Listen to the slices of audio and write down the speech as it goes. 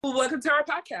Welcome to our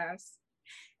podcast.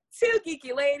 Two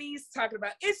geeky ladies talking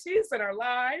about issues in our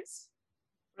lives,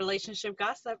 relationship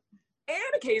gossip, and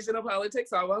occasional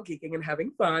politics, all while geeking and having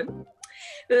fun.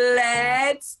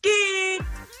 Let's geek!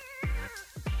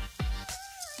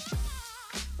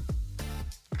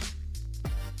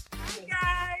 Hi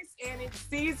guys, and it's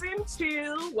season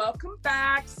 2. Welcome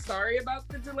back. Sorry about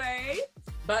the delay,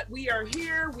 but we are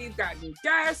here. We've got new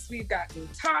guests, we've got new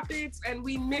topics, and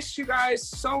we miss you guys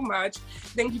so much.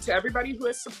 Thank you to everybody who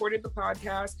has supported the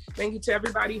podcast. Thank you to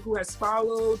everybody who has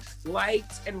followed,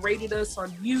 liked, and rated us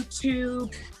on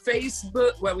YouTube,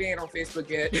 Facebook. Well, we ain't on Facebook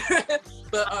yet,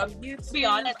 but YouTube. To be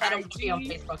honest, I don't want to be on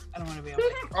Facebook. I don't want to be on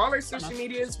Facebook. All our social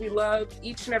medias, we love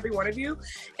each and every one of you.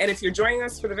 And if you're joining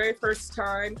us for the very first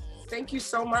time, thank you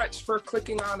so much for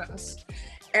clicking on us.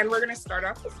 And we're going to start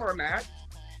off the format.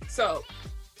 So,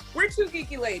 we're two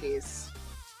geeky ladies.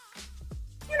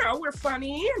 You know, we're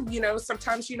funny and,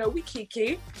 sometimes, we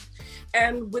kiki.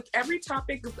 And with every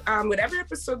topic, with every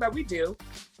episode that we do,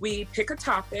 we pick a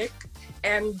topic.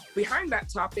 And behind that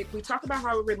topic, we talk about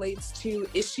how it relates to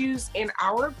issues in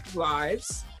our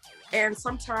lives and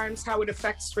sometimes how it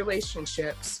affects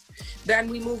relationships. Then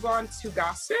we move on to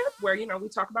gossip, where, we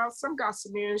talk about some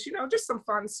gossip news, just some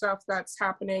fun stuff that's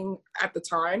happening at the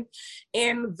time.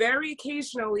 And very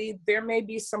occasionally, there may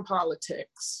be some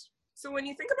politics. So when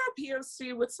you think about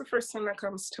POC, what's the first thing that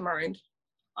comes to mind?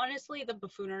 Honestly, the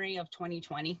buffoonery of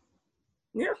 2020.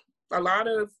 Yeah, a lot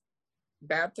of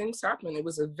bad things happened. It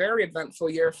was a very eventful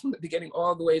year from the beginning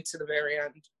all the way to the very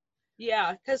end.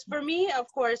 Yeah, because for me,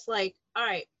 of course, all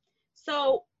right,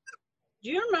 so do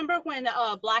you remember when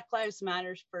Black Lives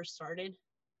Matter first started?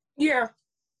 Yeah.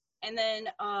 And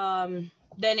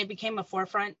then it became a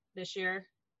forefront this year?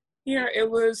 Yeah, it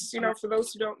was, for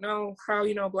those who don't know how,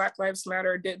 Black Lives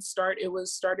Matter did start, it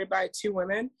was started by two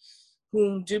women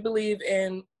who do believe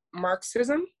in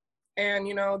Marxism. And,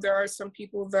 there are some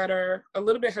people that are a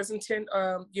little bit hesitant,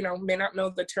 may not know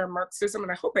the term Marxism.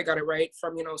 And I hope I got it right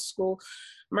from, school.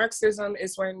 Marxism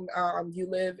is when you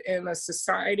live in a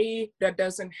society that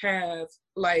doesn't have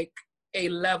like a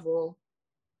level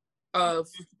of,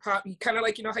 kind of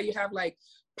like, how you have like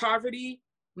poverty,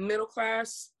 middle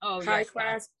class, high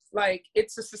class. Like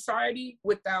it's a society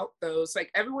without those, like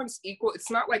everyone's equal.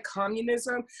 It's not like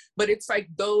communism, but it's like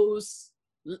those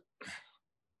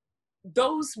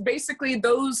basically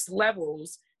those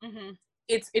levels,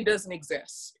 it doesn't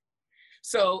exist.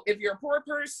 So if you're a poor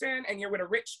person and you're with a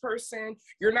rich person,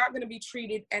 you're not going to be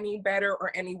treated any better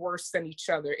or any worse than each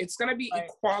other. It's going to be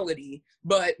equality,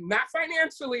 but not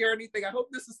financially or anything. I hope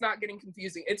this is not getting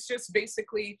confusing. It's just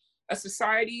basically a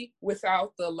society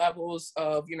without the levels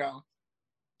of,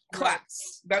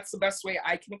 class. That's the best way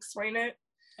I can explain it.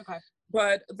 Okay.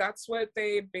 But that's what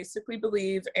they basically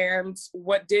believe. And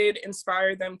what did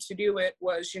inspire them to do it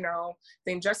was, the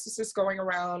injustices going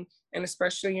around, and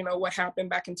especially, what happened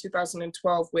back in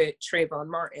 2012 with Trayvon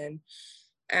Martin.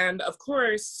 And of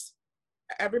course,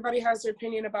 everybody has their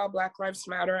opinion about Black Lives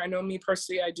Matter. I know me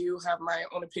personally, I do have my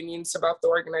own opinions about the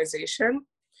organization.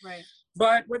 Right.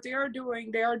 But what they are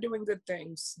doing good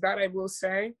things, that I will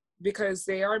say, because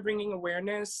they are bringing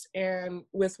awareness. And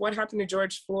with what happened to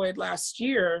George Floyd last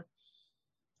year,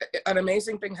 an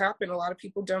amazing thing happened. A lot of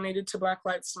people donated to Black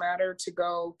Lives Matter to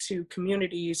go to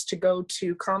communities, to go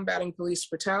to combating police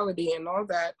brutality and all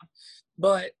that.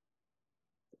 But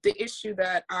the issue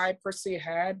that I personally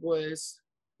had was,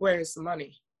 where is the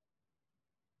money?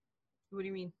 What do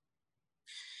you mean?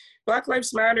 Black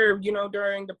Lives Matter,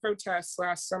 during the protests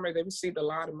last summer, they received a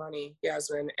lot of money,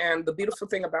 Yasmin. And the beautiful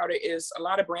thing about it is a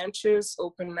lot of branches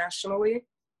open nationally.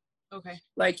 Okay.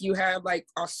 Like you have like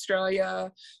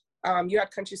Australia, you had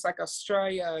countries like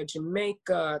Australia,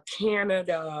 Jamaica,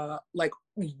 Canada, like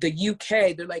the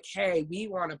UK. They're like, hey, we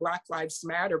want a Black Lives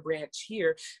Matter branch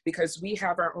here because we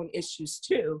have our own issues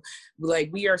too.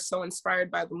 Like we are so inspired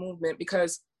by the movement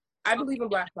because I believe in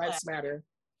Black Lives Matter.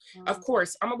 Of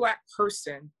course, I'm a Black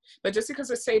person, but just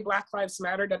because I say Black Lives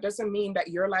Matter, that doesn't mean that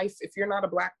your life, if you're not a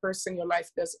Black person, your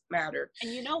life doesn't matter.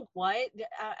 And you know what?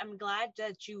 I'm glad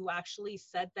that you actually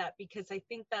said that, because I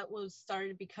think that was started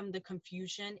to become the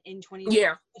confusion in 2020.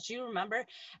 Yeah. Do you remember?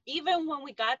 Even when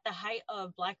we got the height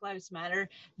of Black Lives Matter,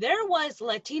 there was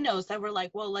Latinos that were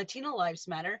like, well, Latino lives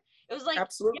matter. It was like,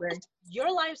 absolutely, yes,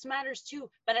 your lives matters too,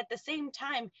 but at the same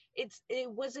time, it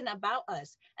wasn't about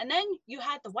us. And then you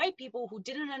had the white people who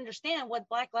didn't understand what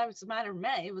Black Lives Matter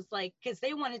meant. It was like, because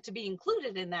they wanted to be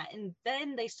included in that, and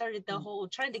then they started the whole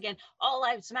trend again, all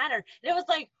lives matter. And it was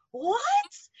like, what?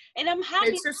 And I'm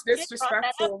happy it's just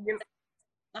disrespectful.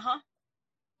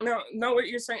 No, what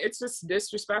you're saying, it's just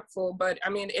disrespectful, but I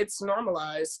mean, it's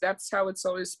normalized. That's how it's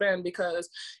always been because,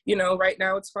 you know, right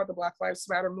now it's called the Black Lives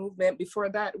Matter movement. Before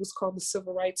that, it was called the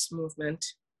Civil Rights Movement.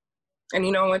 And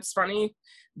you know what's funny?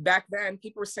 Back then,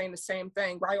 people were saying the same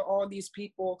thing. Why are all these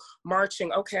people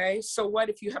marching? Okay, so what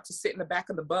if you have to sit in the back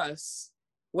of the bus?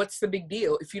 What's the big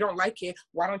deal? If you don't like it,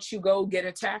 why don't you go get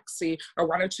a taxi or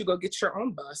why don't you go get your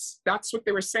own bus? That's what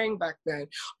they were saying back then.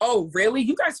 Oh, really?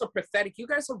 You guys are pathetic. You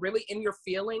guys are really in your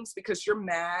feelings because you're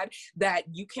mad that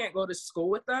you can't go to school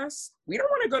with us. We don't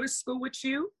want to go to school with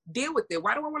you. Deal with it.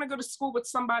 Why do I want to go to school with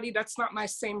somebody that's not my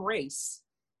same race?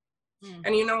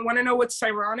 And you know, want to know what's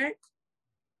ironic?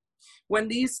 When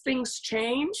these things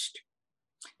changed,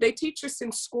 they teach us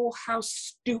in school how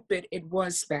stupid it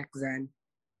was back then.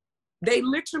 They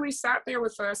literally sat there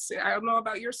with us. I don't know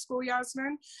about your school,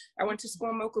 Yasmin. I went to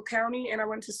school in Moco County and I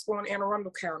went to school in Anne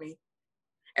Arundel County.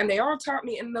 And they all taught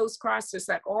me in those classes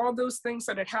that all those things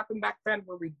that had happened back then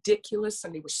were ridiculous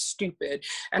and they were stupid.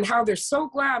 And how they're so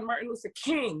glad Martin Luther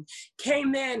King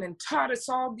came in and taught us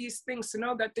all these things to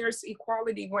know that there's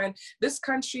equality when this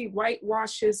country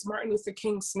whitewashes Martin Luther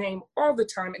King's name all the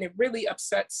time. And it really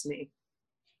upsets me.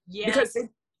 Yeah. Because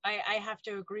I have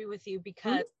to agree with you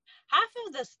because half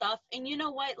of the stuff, and you know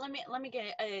what, let me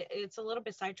get, it's a little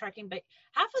bit sidetracking, but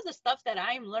half of the stuff that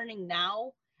I'm learning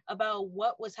now about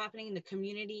what was happening in the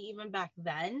community even back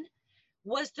then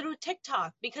was through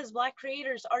TikTok because Black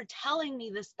creators are telling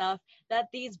me the stuff that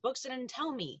these books didn't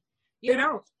tell me. You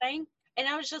know what I'm saying? And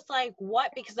I was just like,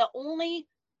 what? Because the only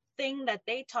thing that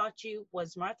they taught you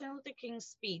was Martin Luther King's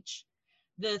speech,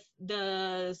 the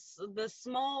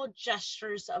small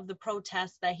gestures of the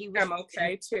protest that he was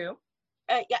MLK too.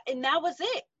 Yeah, and that was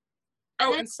it.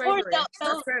 And and slavery.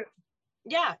 That's it.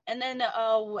 Yeah, and then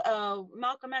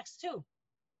Malcolm X too.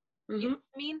 You know what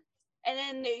I mean? And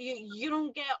then you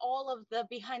don't get all of the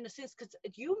behind the scenes because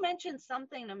you mentioned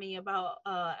something to me about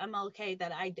MLK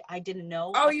that I didn't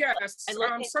know. Oh yes,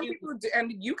 some people do,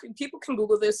 and people can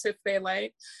Google this if they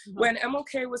like. When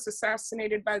MLK was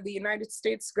assassinated by the United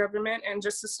States government, and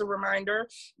just as a reminder,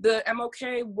 the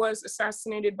MLK was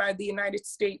assassinated by the United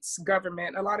States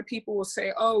government. A lot of people will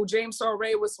say, "Oh, James Earl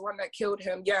Ray was the one that killed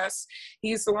him." Yes,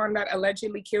 he's the one that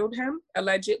allegedly killed him.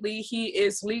 Allegedly, he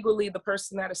is legally the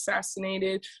person that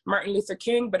assassinated Martin Luther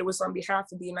King, but it was on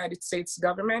behalf of the United States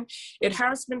government. It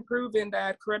has been proven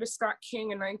that Coretta Scott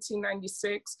King in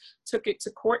 1996 took it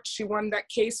to court. She won that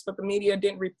case, but the media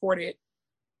didn't report it.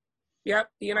 Yep,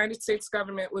 the United States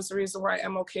government was the reason why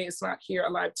MLK is not here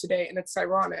alive today, and it's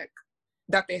ironic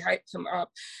that they hyped him up.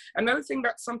 Another thing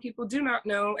that some people do not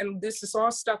know, and this is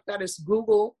all stuff that is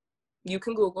Google, you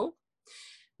can Google,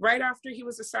 right after he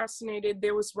was assassinated,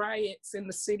 there was riots in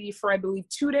the city for, I believe,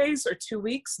 2 days or 2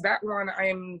 weeks. That one I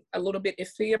am a little bit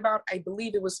iffy about. I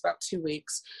believe it was about 2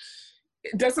 weeks.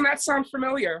 Doesn't that sound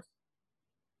familiar?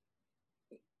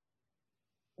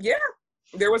 Yeah,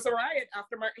 there was a riot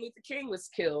after Martin Luther King was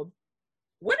killed.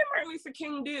 What did Martin Luther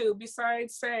King do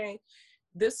besides say,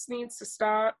 this needs to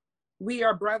stop? We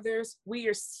are brothers, we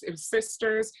are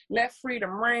sisters, let freedom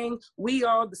ring, we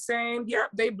all the same. Yep,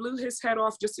 they blew his head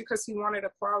off just because he wanted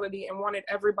equality and wanted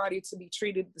everybody to be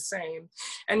treated the same.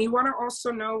 And you want to also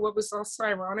know what was also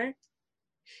ironic?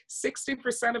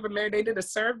 60% of Americans, they did a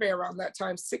survey around that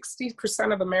time,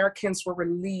 60% of Americans were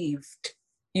relieved.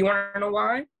 You want to know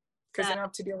why? Because they don't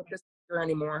have to deal with this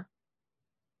anymore.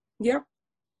 Yep,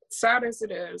 sad as it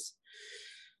is.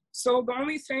 So the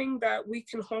only thing that we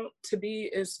can hope to be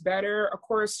is better. Of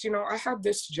course, you know, I have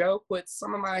this joke with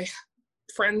some of my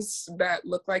friends that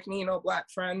look like me, you know, Black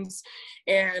friends.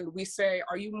 And we say,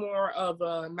 are you more of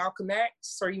a Malcolm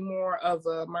X or are you more of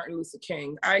a Martin Luther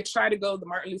King? I try to go the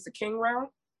Martin Luther King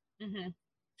route.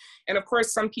 And of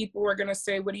course, some people are going to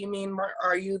say, what do you mean?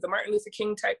 Are you the Martin Luther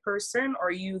King type person or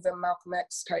are you the Malcolm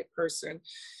X type person?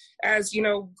 As you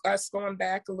know, us going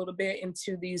back a little bit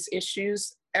into these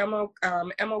issues,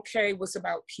 MLK was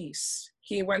about peace.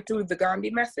 He went through the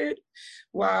Gandhi method,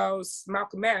 whilst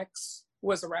Malcolm X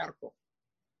was a radical.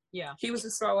 Yeah. He was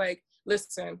just all like,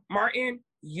 listen, Martin,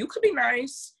 you could be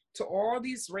nice to all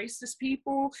these racist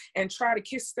people and try to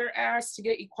kiss their ass to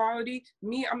get equality.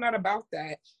 Me, I'm not about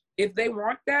that. If they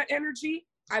want that energy,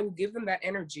 I will give them that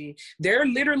energy. They're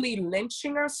literally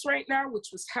lynching us right now, which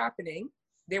was happening.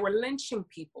 They were lynching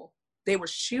people. They were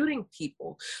shooting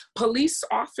people. Police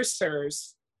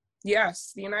officers,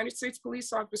 yes, the United States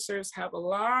police officers have a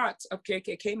lot of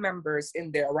KKK members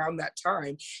in there around that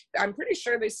time. I'm pretty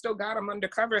sure they still got them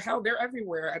undercover. Hell, they're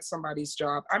everywhere at somebody's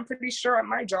job. I'm pretty sure at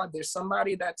my job, there's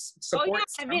somebody that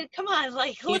supports them. I mean, come on,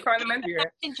 like, look,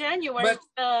 in January,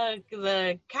 but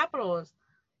the Capitals,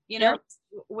 you know,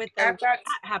 with that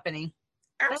happening.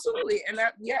 Absolutely. And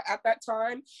that, yeah, at that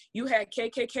time, you had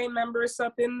KKK members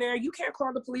up in there. You can't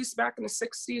call the police back in the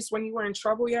 60s when you were in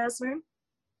trouble, Yasmin.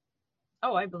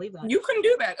 Oh, I believe that. You couldn't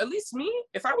do that. At least me,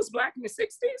 if I was Black in the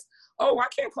 60s, oh, I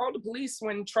can't call the police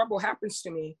when trouble happens to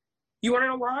me. You want to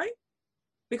know why?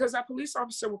 Because that police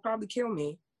officer will probably kill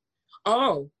me.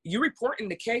 Oh, you reporting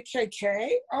the KKK?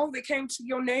 Oh, they came to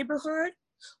your neighborhood?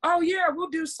 Oh, yeah, we'll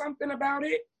do something about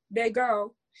it. They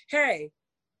go, hey,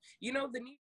 you know, the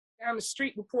down the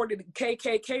street reported the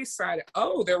KKK side.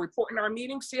 Oh, they're reporting our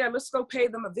meetings? Yeah, let's go pay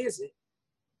them a visit.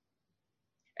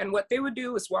 And what they would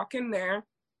do is walk in there,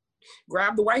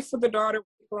 grab the wife or the daughter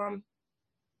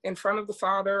in front of the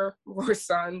father or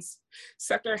sons,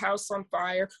 set their house on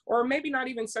fire, or maybe not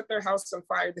even set their house on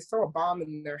fire, they throw a bomb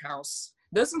in their house.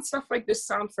 Doesn't stuff like this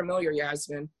sound familiar,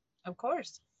 Yasmin? Of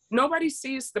course. Nobody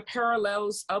sees the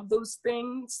parallels of those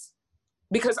things,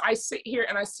 because I sit here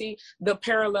and I see the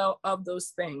parallel of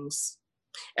those things.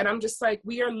 And I'm just like,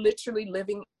 we are literally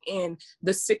living in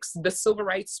the civil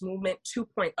rights movement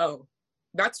 2.0.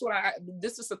 That's what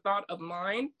this is a thought of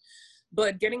mine.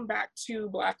 But getting back to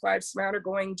Black Lives Matter,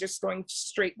 going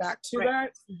straight back to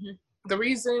that. Mm-hmm. The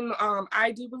reason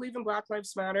I do believe in Black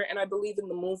Lives Matter and I believe in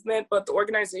the movement, but the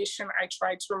organization, I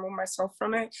try to remove myself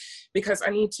from it because I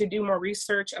need to do more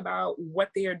research about what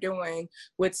they are doing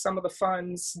with some of the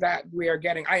funds that we are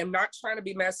getting. I am not trying to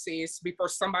be messy before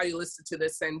somebody listens to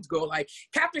this and go like,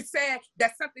 Captain said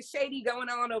there's something shady going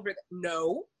on over there.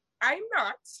 No, I'm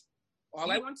not. All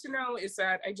I want to know is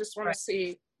that I just want to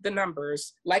see the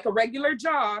numbers, like a regular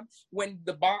job. When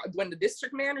the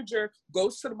district manager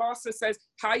goes to the boss and says,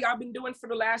 how y'all been doing for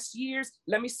the last years?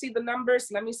 Let me see the numbers.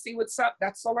 Let me see what's up.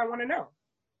 That's all I want to know.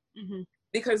 Mm-hmm.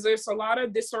 Because there's a lot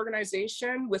of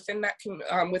disorganization within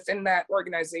that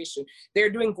organization.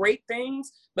 They're doing great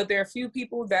things, but there are a few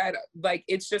people that like,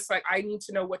 it's just like, I need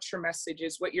to know what your message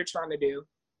is, what you're trying to do.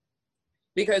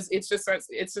 Because it's just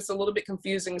a little bit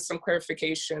confusing, some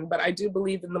clarification, but I do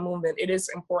believe in the movement. It is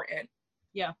important.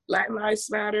 Yeah. Latin lives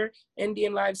matter,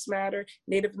 Indian lives matter,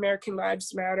 Native American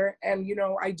lives matter. And, you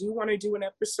know, I do want to do an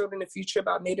episode in the future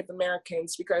about Native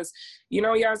Americans because, you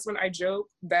know, Yasmin, I joke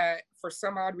that for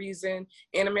some odd reason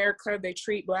in America, they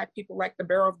treat Black people like the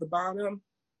barrel of the bottom.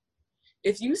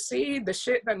 If you see the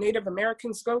shit that Native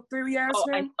Americans go through,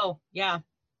 Yasmin. Oh, yeah.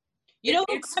 You know,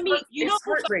 it's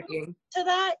heartbreaking. To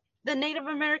that, the Native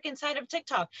American side of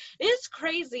TikTok. It's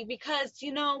crazy because,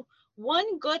 you know,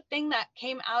 one good thing that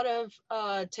came out of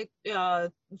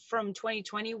from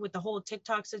 2020 with the whole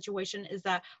TikTok situation is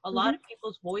that a lot of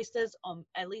people's voices,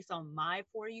 at least on my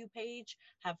For You page,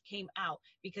 have came out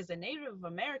because the Native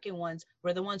American ones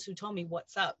were the ones who told me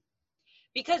what's up.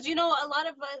 Because, you know, a lot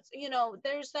of us, you know,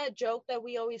 there's that joke that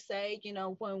we always say, you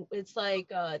know, when it's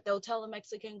like they'll tell a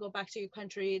Mexican, go back to your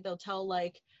country. They'll tell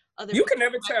like other You can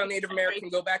never tell a Native American,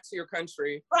 go back to your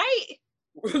country. Right.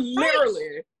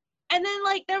 Literally. Right. And then,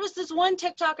 like, there was this one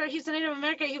TikToker, he's a Native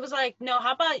American, he was like, no,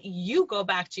 how about you go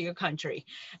back to your country?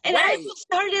 And I just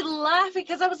started laughing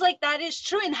because I was like, that is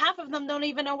true. And half of them don't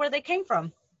even know where they came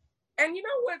from. And you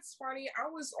know what's funny? I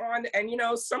was on, and you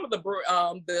know, some of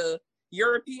the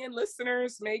European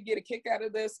listeners may get a kick out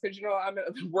of this because, you know,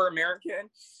 we're American.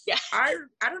 Yeah. I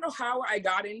don't know how I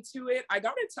got into it. I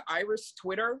got into Irish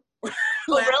Twitter.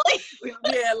 Really?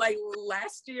 Yeah, like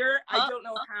last year. I don't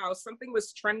know how. Something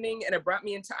was trending and it brought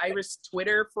me into Irish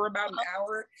Twitter for about an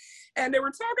hour. And they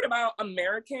were talking about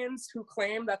Americans who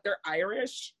claim that they're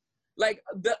Irish. Like,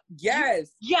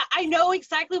 yes. Yeah, I know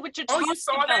exactly what you're talking about. Oh, you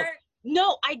saw that?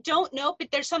 No, I don't know, but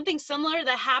there's something similar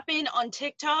that happened on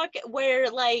TikTok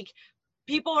where, like,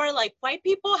 people are like, white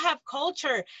people have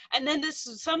culture. And then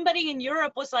somebody in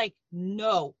Europe was like,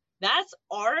 no, that's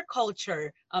our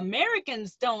culture.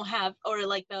 Americans don't have, or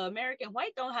like the American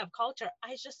white don't have culture.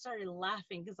 I just started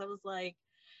laughing because I was like,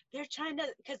 they're trying to,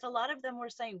 because a lot of them were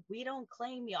saying, we don't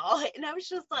claim y'all. And I was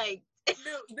just like.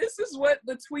 This is what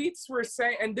the tweets were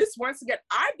saying. And this, once again,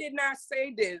 I did not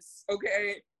say this,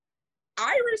 okay?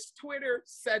 Irish Twitter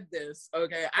said this,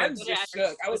 okay? I was just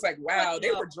shook. I was like, wow,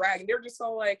 they were dragging. They were just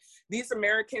all like, these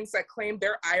Americans that claim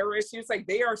they're Irish, he was like,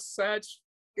 they are such,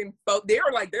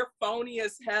 they're phony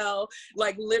as hell.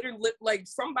 Like, literally, like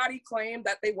somebody claimed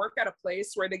that they work at a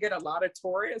place where they get a lot of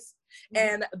tourists.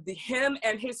 And him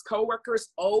and his coworkers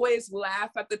always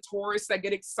laugh at the tourists that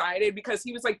get excited because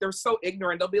he was like, they're so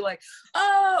ignorant. They'll be like,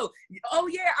 oh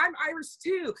yeah, I'm Irish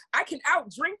too. I can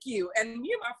outdrink you. And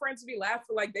me and my friends would be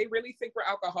laughing like they really think we're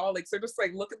alcoholics. They're just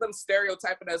like, look at them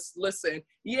stereotyping us. Listen,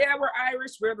 yeah, we're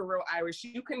Irish. We're the real Irish.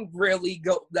 You can really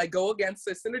go against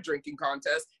us in a drinking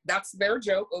contest. That's their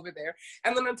joke over there.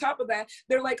 And then on top of that,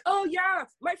 they're like, oh yeah,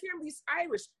 my family's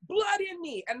Irish, blood in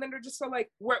me. And then they're just so like,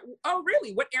 oh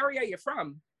really? What area area you're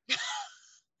from.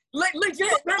 Legit,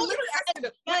 they're literally asking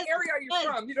them, what area are you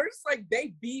from? You know, just like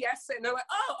they BS it, and they're like,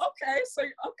 oh, okay, so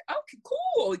okay,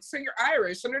 cool. So you're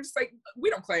Irish, and they're just like, we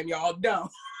don't claim y'all, no.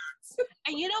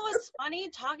 And you know what's funny?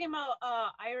 Talking about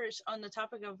Irish on the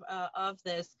topic of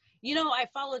this, you know, I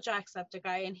follow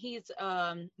Jacksepticeye, and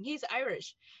he's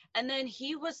Irish, and then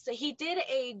he did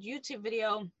a YouTube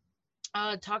video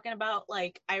talking about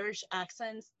like Irish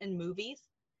accents in movies.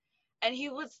 And he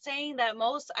was saying that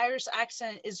most Irish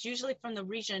accent is usually from the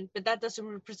region, but that doesn't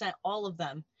represent all of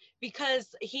them,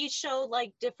 because he showed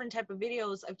like different type of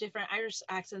videos of different Irish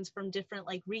accents from different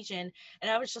like region. And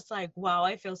I was just like, wow,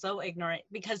 I feel so ignorant,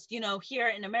 because, you know, here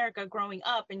in America growing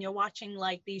up and you're watching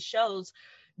like these shows,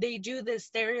 they do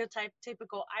this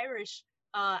typical Irish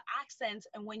accents.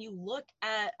 And when you look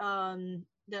at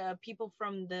the people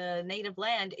from the native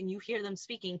land and you hear them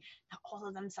speaking, all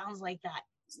of them sounds like that.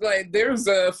 Like, there's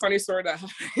a funny story that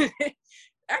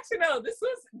actually, no, this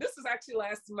is actually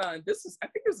last month. I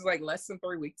think this was like less than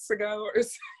 3 weeks ago or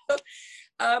so.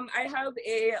 I have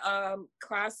a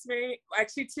classmate,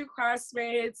 actually 2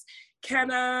 classmates,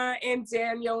 Kenna and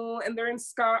Daniel, and they're in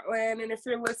Scotland. And if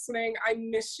you're listening, I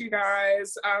miss you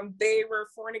guys. They were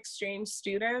foreign exchange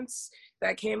students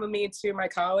that came with me to my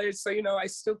college. So, you know, I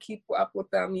still keep up with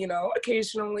them, you know,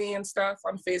 occasionally and stuff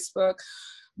on Facebook.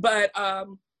 But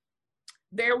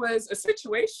there was a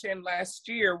situation last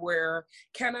year where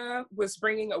Kenna was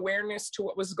bringing awareness to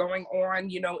what was going on,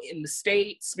 you know, in the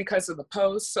States because of the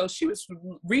posts. So she was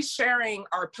resharing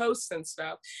our posts and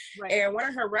stuff. Right. And one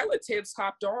of her relatives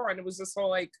hopped on and was just all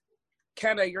like,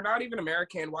 Kenna, you're not even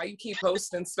American. Why you keep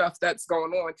posting stuff that's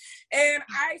going on? And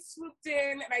I swooped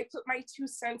in and I put my 2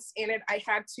 cents in it. I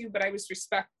had to, but I was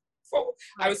respectful.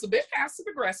 Right. I was a bit passive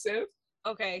aggressive.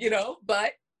 Okay. You know,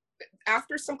 but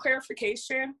after some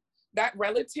clarification, that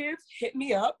relative hit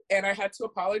me up and I had to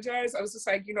apologize. I was just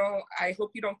like, you know, I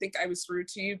hope you don't think I was rude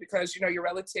to you, because, you know, your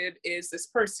relative is this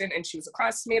person and she was a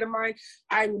classmate of mine.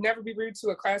 I would never be rude to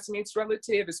a classmate's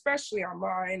relative, especially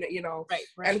online, you know. Right.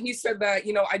 And he said that,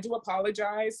 you know, I do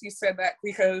apologize. He said that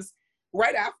because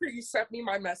right after you sent me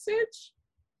my message,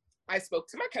 I spoke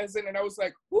to my cousin and I was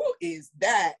like, who is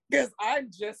that? Because I'm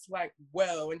just like,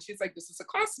 whoa. And she's like, this is a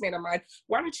classmate of mine.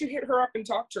 Why don't you hit her up and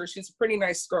talk to her? She's a pretty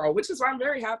nice girl, which is why I'm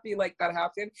very happy like that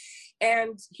happened.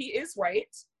 And he is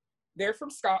white. They're from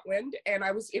Scotland. And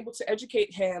I was able to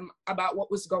educate him about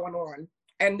what was going on.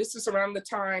 And this is around the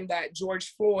time that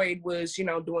George Floyd was, you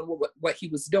know, doing what he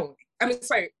was doing. I mean, it's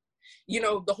like, you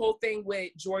know, the whole thing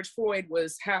with George Floyd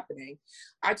was happening.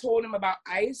 I told him about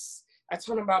ICE. I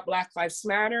told him about Black Lives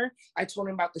Matter. I told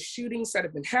him about the shootings that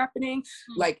have been happening,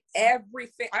 like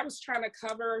everything. I was trying to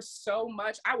cover so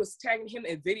much. I was tagging him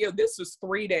in video. This was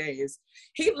 3 days.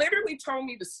 He literally told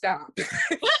me to stop.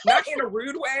 Not in a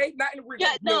rude way, not in a rude way.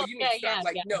 No, you need to stop.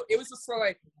 No, it was just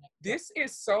like, this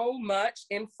is so much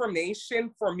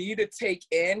information for me to take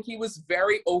in. He was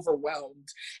very overwhelmed.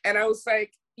 And I was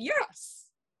like, yes.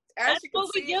 That's what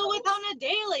we deal with on a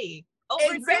daily.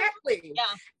 Exactly.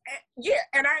 Yeah.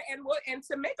 And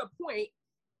to make a point,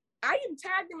 I even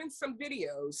tagged him in some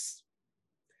videos.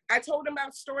 I told him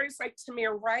about stories like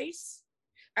Tamir Rice.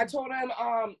 I told him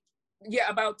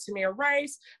about Tamir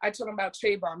Rice. I told him about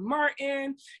Trayvon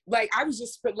Martin. Like, I was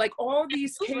just like all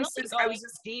these cases. Really, I was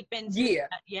just deep into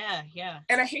yeah.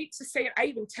 And I hate to say it, I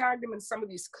even tagged him in some of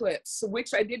these clips, which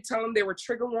I did tell him there were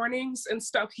trigger warnings and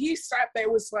stuff. He sat there,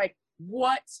 was like,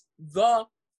 what the?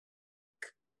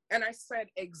 And I said,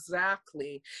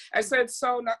 exactly. I said,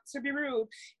 so not to be rude,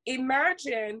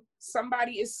 imagine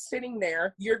somebody is sitting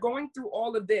there, you're going through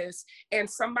all of this, and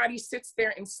somebody sits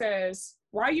there and says,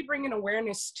 why are you bringing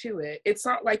awareness to it? It's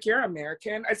not like you're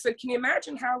American. I said, can you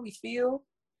imagine how we feel?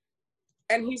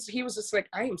 And he was just like,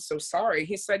 I am so sorry.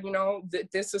 He said, you know,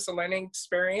 this is a learning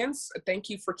experience. Thank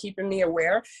you for keeping me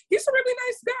aware. He's a really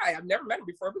nice guy. I've never met him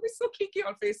before, but he's so kiki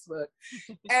on Facebook.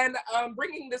 And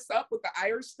bringing this up with the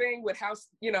Irish thing, with how,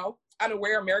 you know,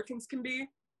 unaware Americans can be.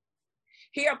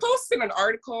 He had posted an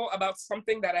article about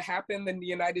something that had happened in the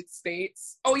United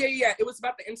States. Oh, yeah. It was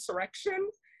about the insurrection,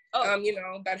 you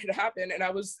know, that had happened. And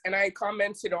I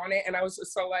commented on it, and I was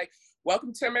just so like,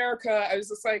 welcome to America. I was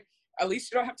just like, at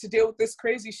least you don't have to deal with this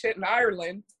crazy shit in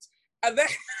Ireland. And then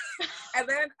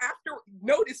after,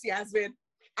 notice, Yasmin,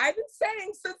 I've been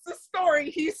saying since the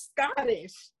story, he's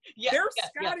Scottish. They're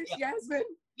Scottish, Yasmin.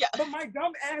 Yeah. But my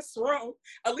dumb ass wrote,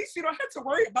 at least you don't have to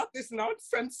worry about this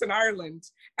nonsense in Ireland.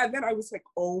 And then I was like,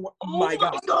 oh my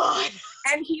God.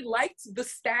 And he liked the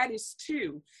status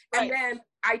too. Right. And then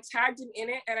I tagged him in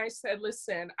it and I said,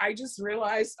 listen, I just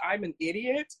realized I'm an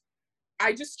idiot.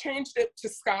 I just changed it to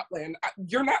Scotland.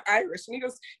 You're not Irish. And he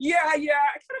goes, yeah, I kind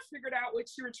of figured out what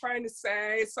you were trying to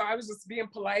say. So I was just being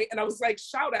polite. And I was like,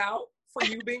 shout out for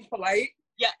you being polite.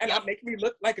 Yeah. And not making me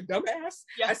look like a dumbass.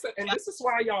 Yeah. I said, and this is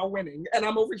why y'all winning. And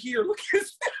I'm over here looking.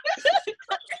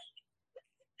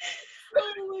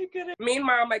 Oh my goodness.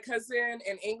 Meanwhile, my cousin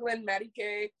in England, Matty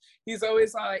K, he's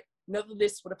always like, none of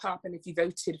this would have happened if you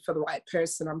voted for the right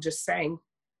person. I'm just saying.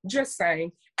 Just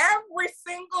saying. Every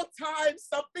single time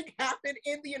something happened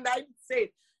in the United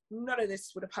States, none of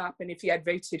this would have happened if you had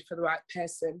voted for the right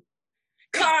person.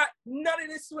 God, none of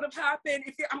this would have happened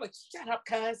if you. I'm like, shut up,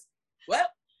 cuz. Well,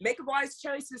 make wise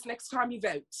choices next time you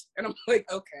vote. And I'm like,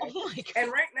 okay. Oh my God.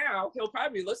 And right now, he'll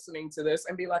probably be listening to this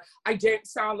and be like, I don't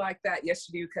sound like that. Yes,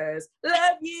 you do, cuz.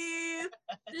 Love you.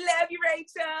 Love you,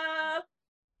 Rachel.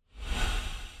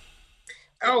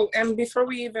 Oh, and before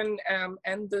we even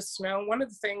end this now, one of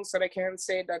the things that I can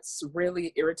say that's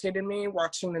really irritated me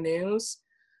watching the news,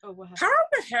 how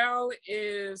the hell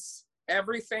is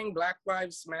everything Black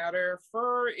Lives Matter?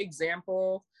 For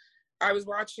example, I was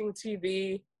watching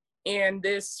TV and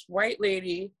this white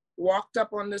lady walked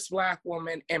up on this Black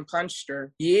woman and punched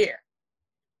her. Yeah.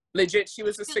 Legit, she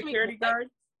was a security guard.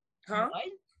 Huh? What?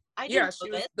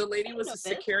 The lady was a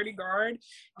security guard,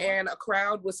 and a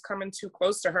crowd was coming too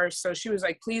close to her, so she was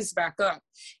like, please back up.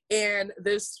 And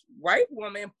this white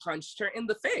woman punched her in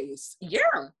the face. Yeah.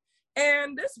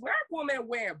 And this Black woman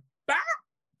went bop,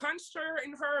 punched her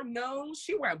in her nose.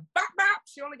 She went bop, bop.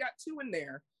 She only got 2 in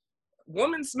there.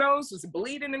 Woman's nose was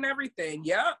bleeding and everything.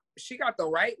 Yep, she got the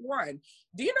right one.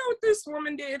 Do you know what this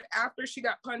woman did after she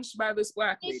got punched by this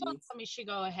Black lady? Tell me she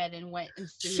go ahead and went and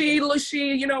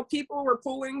she, you know, people were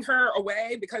pulling her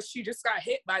away because she just got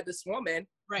hit by this woman,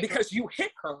 because you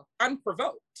hit her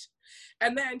unprovoked.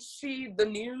 And then the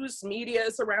news media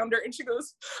is around her and she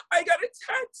goes, I got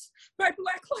attacked by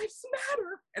Black Lives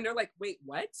Matter. And they're like, wait,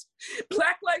 what?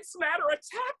 Black Lives Matter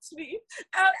attacked me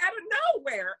out of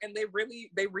nowhere. And they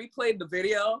replayed the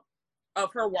video of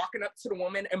her walking up to the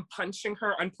woman and punching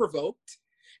her unprovoked.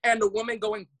 And the woman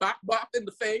going bop, bop in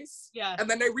the face. Yeah. And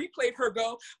then they replayed her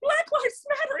go, Black Lives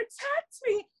Matter attacked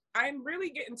me. I'm really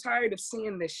getting tired of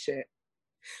seeing this shit.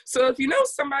 So if you know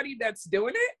somebody that's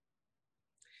doing it,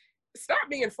 stop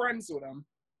being friends with them.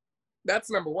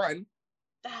 That's number one.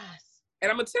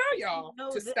 And I'm gonna tell y'all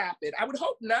to stop it. I would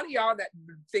hope none of y'all that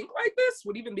think like this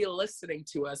would even be listening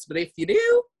to us. But if you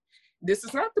do, this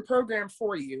is not the program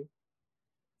for you.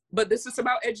 But this is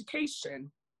about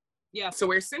education. Yeah. So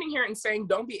we're sitting here and saying,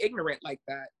 don't be ignorant like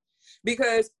that.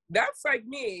 Because that's like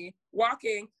me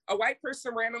walking, a white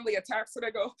person randomly attacks and I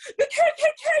go, the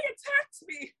KKK attacked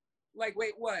me. Like,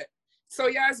 wait, what? So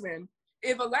Yasmin,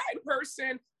 if a Latin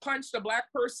person punched a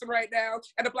Black person right now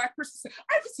and a Black person said,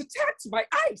 I was attacked by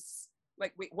ICE.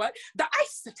 Like, wait, what? The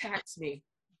ICE attacked me.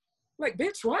 Like,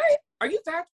 bitch, what? Are you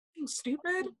that stupid?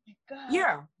 Oh my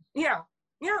God.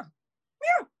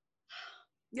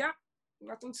 Yeah.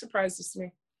 Nothing surprises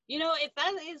me. You know, if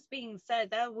that is being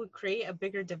said, that would create a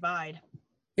bigger divide.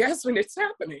 Yes, when it's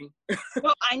happening.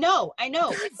 No, I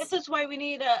know. This is why we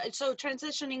need so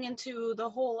transitioning into the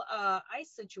whole ICE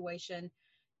situation.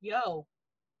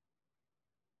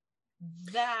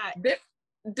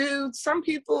 Dude, some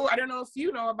people, I don't know if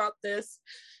you know about this,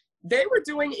 they were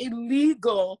doing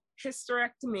illegal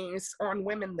hysterectomies on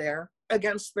women there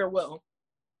against their will.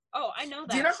 Oh, I know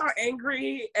that. Do you know how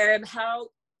angry and how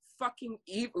fucking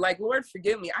evil, like, Lord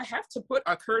forgive me, I have to put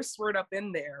a curse word up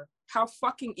in there. How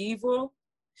fucking evil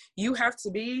you have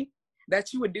to be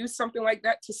that you would do something like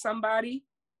that to somebody.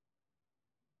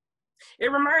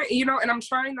 It reminds, you know, and I'm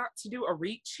trying not to do a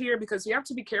reach here because we have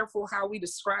to be careful how we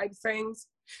describe things,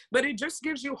 but it just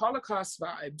gives you Holocaust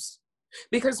vibes.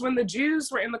 Because when the Jews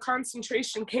were in the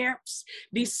concentration camps,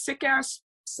 these sick ass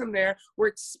in there were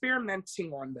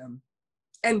experimenting on them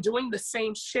and doing the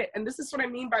same shit. And this is what I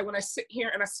mean by when I sit here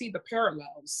and I see the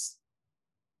parallels.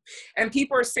 And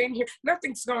people are saying here,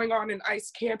 nothing's going on in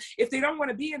ICE camp. If they don't want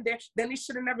to be in there, then they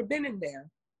should have never been in there.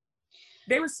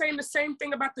 They were saying the same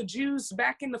thing about the Jews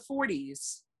back in the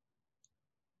 40s.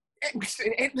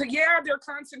 And yeah, they're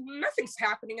constant, nothing's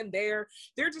happening in there.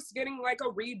 They're just getting like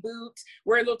a reboot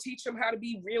where they'll teach them how to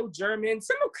be real German.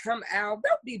 Some will come out,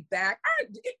 they'll be back.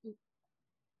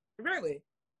 Really.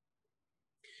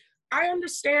 I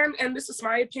understand, and this is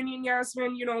my opinion,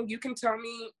 Yasmin, you know, you can tell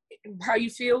me how you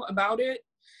feel about it.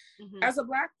 Mm-hmm. As a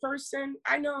Black person,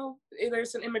 I know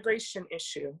there's an immigration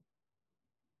issue.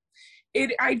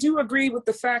 I do agree with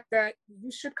the fact that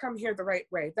you should come here the right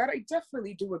way. That I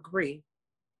definitely do agree.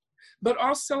 But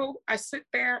also, I sit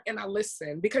there and I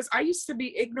listen because I used to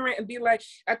be ignorant and be like,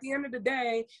 at the end of the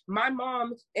day, my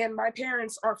mom and my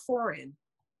parents are foreign.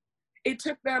 It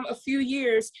took them a few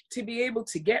years to be able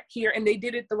to get here, and they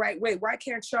did it the right way. Why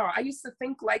can't y'all? I used to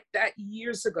think like that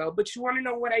years ago, but you want to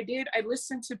know what I did? I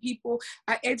listened to people,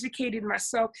 I educated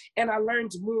myself, and I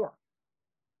learned more.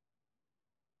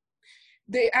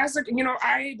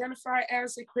 I identify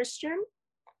as a Christian.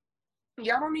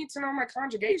 Y'all don't need to know my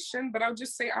congregation, but I'll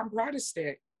just say I'm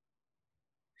Protestant.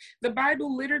 The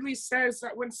Bible literally says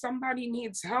that when somebody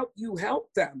needs help, you help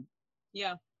them.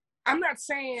 Yeah. I'm not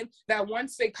saying that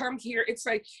once they come here, it's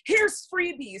like, here's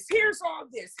freebies, here's all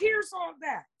this, here's all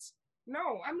that.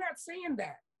 No, I'm not saying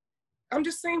that. I'm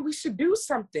just saying we should do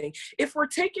something. If we're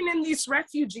taking in these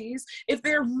refugees, if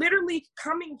they're literally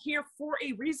coming here for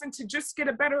a reason to just get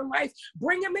a better life,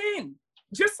 bring them in,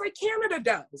 just like Canada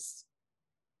does.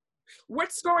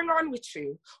 What's going on with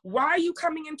you? Why are you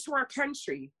coming into our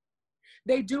country?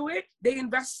 They do it, they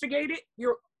investigate it,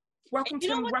 you're welcome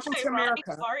to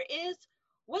America. Part is,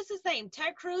 what's his name?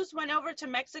 Ted Cruz went over to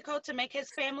Mexico to make his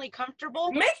family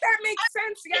comfortable. Make that make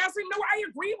sense, Yasmin. No, I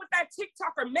agree with that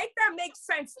TikToker. Make that make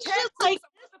sense. Ted Cruz,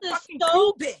 this is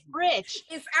so rich,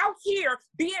 is out here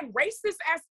being racist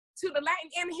as to the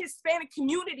Latin and Hispanic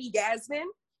community, Yasmin.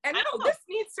 And no, this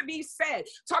needs to be said.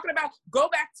 Talking about go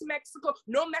back to Mexico,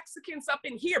 no Mexicans up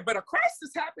in here, but a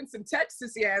crisis happens in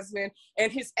Texas, Yasmin,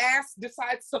 and his ass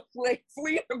decides to flee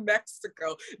to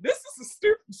Mexico. This is the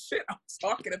stupid shit I'm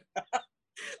talking about.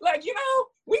 Like,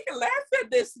 we can laugh at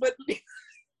this, but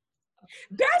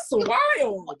that's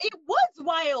wild. It was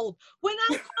wild. When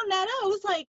I found that out, I was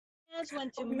like, went to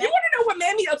Mexico. You want to know what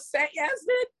made me upset,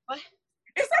 Yasmin? What?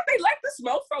 It's that they let this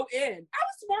mofo in. I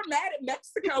was more mad at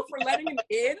Mexico for letting him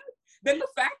in than the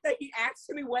fact that he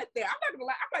actually went there. I'm not gonna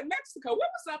lie. I'm like, Mexico, what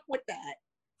was up with that?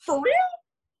 For real?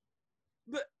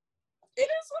 But it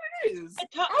is what it is.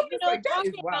 Talking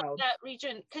about that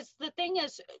region, because the thing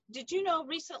is, did you know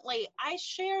recently I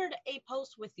shared a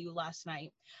post with you last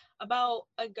night about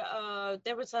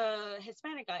there was a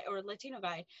Hispanic guy or Latino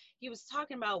guy. He was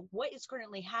talking about what is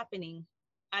currently happening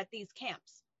at these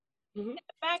camps. Mm-hmm. The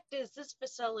fact is, this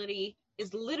facility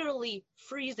is literally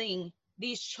freezing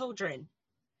these children.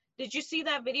 Did you see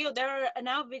that video? There are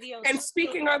now videos. And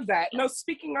speaking of that,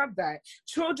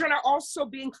 children are also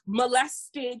being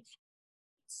molested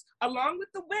along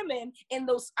with the women in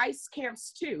those ICE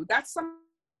camps too. That's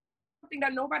something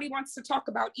that nobody wants to talk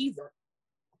about either.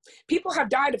 People have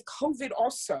died of COVID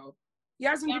also.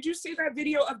 Yasmin, did you see that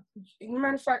video?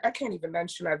 Matter of fact, I can't even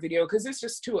mention that video because it's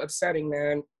just too upsetting,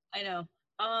 man. I know.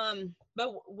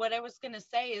 But what I was going to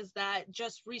say is that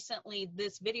just recently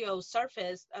this video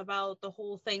surfaced about the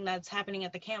whole thing that's happening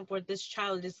at the camp where this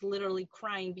child is literally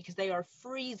crying because they are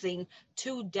freezing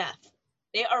to death.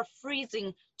 They are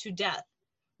freezing to death,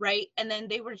 right? And then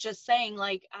they were just saying,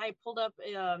 like, I pulled up,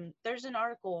 there's an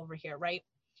article over here, right?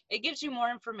 It gives you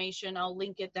more information. I'll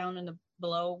link it down in the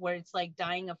below where it's like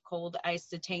dying of cold, ICE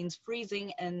detains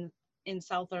freezing and in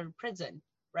Southern prison,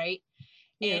 right?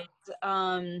 Yeah.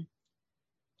 And,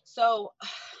 so I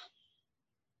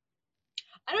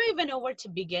don't even know where to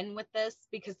begin with this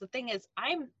because the thing is,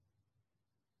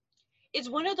 it's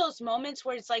one of those moments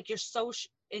where it's like you're so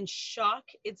in shock.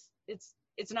 It's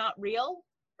not real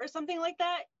or something like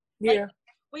that. Yeah.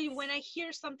 Like, when I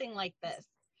hear something like this,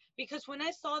 because when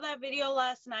I saw that video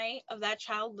last night of that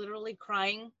child literally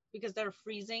crying because they're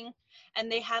freezing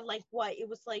and they had like it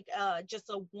was like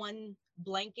just a one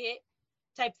blanket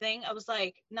type thing. I was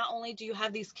like, not only do you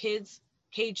have these kids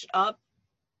caged up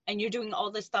and you're doing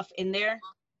all this stuff in there,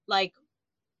 like,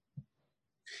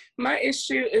 my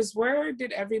issue is, where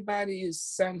did everybody's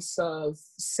sense of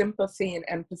sympathy and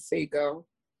empathy go?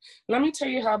 Let me tell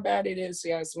you how bad it is,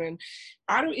 Yasmin.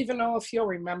 I don't even know if you'll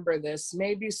remember this.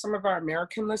 Maybe some of our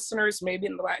American listeners, maybe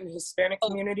in the Latin Hispanic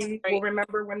community, will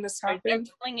remember when this happened.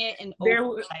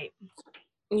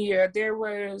 There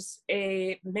was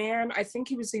a man, I think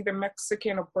he was either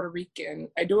Mexican or Puerto Rican.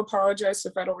 I do apologize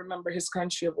if I don't remember his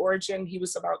country of origin. He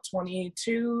was about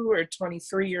 22 or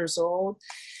 23 years old.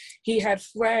 He had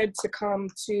fled to come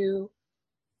to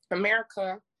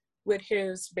America with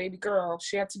his baby girl.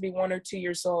 She had to be 1 or 2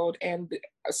 years old, and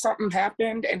something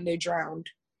happened and they drowned.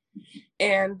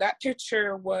 And that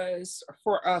picture was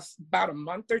for about a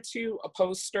month or two, a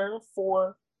poster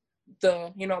for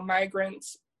the,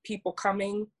 migrants, people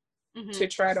coming to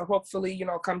try to hopefully,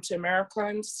 come to America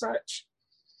and such.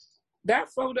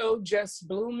 That photo just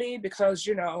blew me because,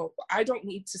 I don't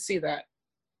need to see that.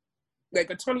 Like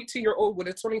a 22-year-old with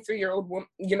a 23-year-old woman,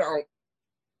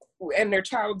 and their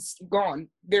child's gone.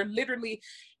 They're literally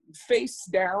face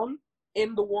down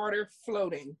in the water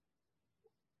floating.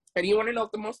 And you want to know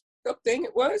what the most up thing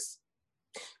it was?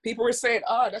 People were saying,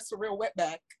 oh, that's a real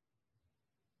wetback.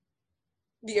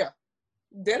 Yeah.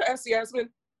 Dead ass, Yasmin.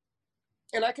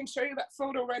 And I can show you that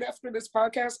photo right after this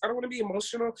podcast. I don't want to be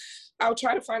emotional. I'll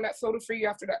try to find that photo for you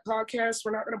after that podcast.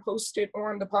 We're not going to post it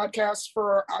on the podcast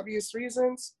for obvious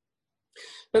reasons.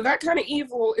 But that kind of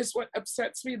evil is what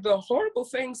upsets me. The horrible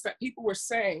things that people were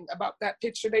saying about that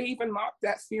picture. They even mocked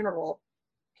that funeral.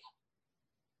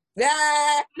 Yeah.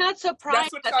 I'm not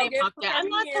surprised that they mocked it. I'm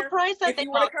not surprised that they mocked that. If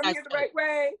you want to come here the right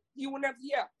way, you wouldn't have,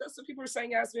 yeah, that's what people were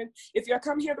saying, Yasmin. If y'all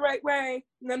come here the right way,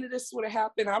 none of this would have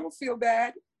happened. I don't feel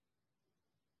bad.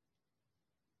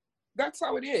 That's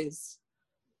how it is.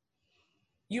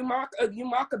 You mock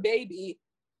a baby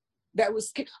that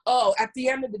was, at the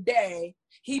end of the day,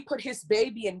 he put his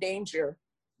baby in danger,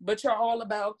 but you're all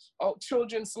about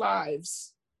children's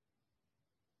lives.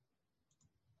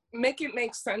 Make it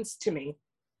make sense to me.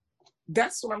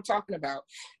 That's what I'm talking about.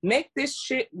 Make this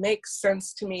shit make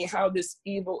sense to me, how this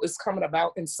evil is coming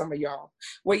about in some of y'all,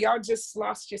 where y'all just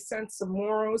lost your sense of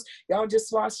morals. Y'all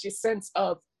just lost your sense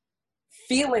of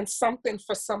feeling something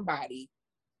for somebody.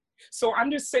 So I'm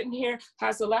just sitting here,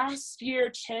 has the last year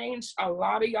changed a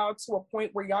lot of y'all to a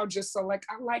point where y'all just are like,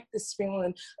 I like this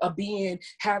feeling of being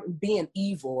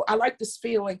evil. I like this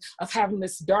feeling of having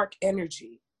this dark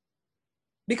energy.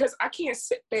 Because I can't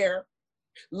sit there,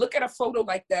 look at a photo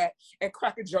like that and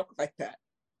crack a joke like that.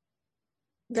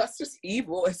 That's just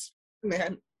evil,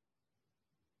 man.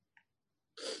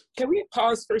 Can we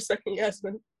pause for a second,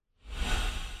 Yasmin?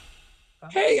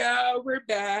 Hey, we're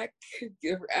back.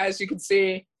 As you can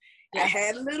see, I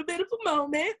had a little bit of a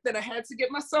moment that I had to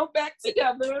get myself back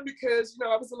together because,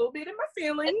 I was a little bit in my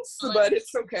feelings, but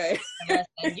it's okay.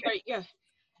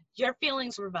 Your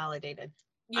feelings were validated.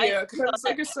 Yeah, because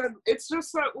like I said, it's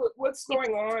just not what's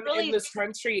going on really, in this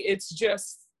country. It's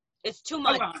too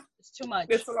much. It's too much.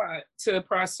 It's a lot to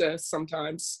process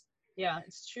sometimes. Yeah,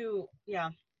 it's true. Yeah.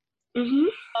 Mm-hmm.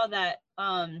 All that.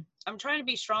 I'm trying to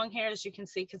be strong here, as you can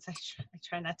see, because I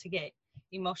try not to get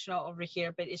emotional over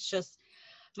here, but it's just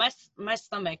my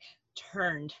stomach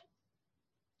turned.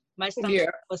 My stomach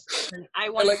was turned.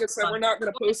 Like I said, we're not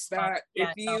going to post that. If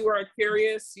you are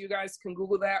curious, you guys can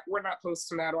Google that. We're not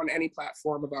posting that on any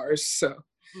platform of ours. So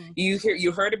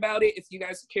you heard about it. If you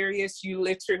guys are curious, you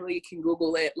literally can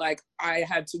Google it. Like I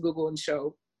had to Google and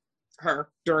show her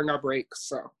during our break.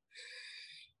 So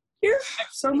yeah,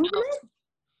 so moving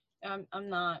on. I'm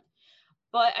not.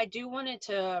 But I do wanted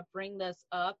to bring this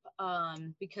up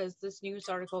because this news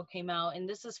article came out, and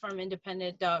this is from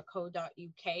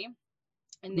independent.co.uk.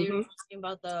 And they're talking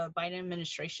about the Biden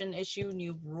administration issue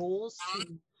new rules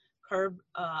to curb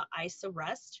ICE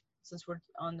arrest, since we're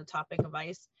on the topic of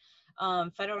ICE.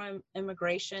 Federal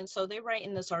immigration. So they write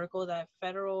in this article that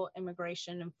federal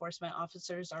immigration enforcement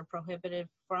officers are prohibited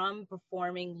from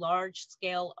performing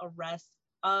large-scale arrests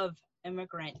of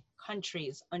immigrant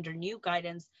countries under new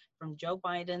guidance from Joe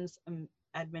Biden's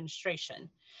administration.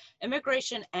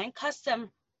 Immigration and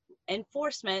custom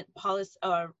enforcement policy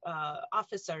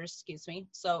officers,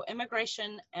 so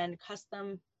immigration and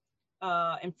custom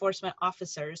enforcement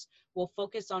officers will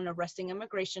focus on arresting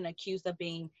immigration accused of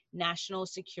being national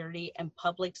security and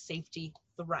public safety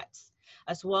threats,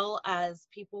 as well as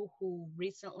people who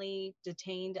recently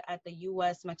detained at the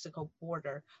U.S.-Mexico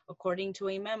border, according to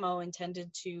a memo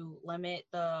intended to limit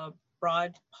the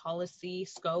broad policy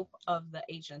scope of the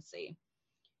agency.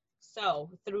 So,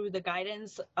 through the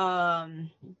guidance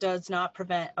does not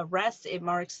prevent arrest, it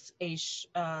marks a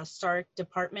stark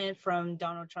departure from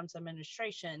Donald Trump's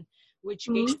administration, which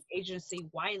gave the agency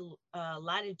wide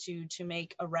latitude to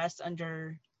make arrests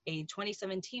under a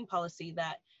 2017 policy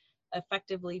that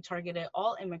effectively targeted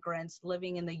all immigrants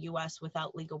living in the U.S.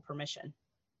 without legal permission.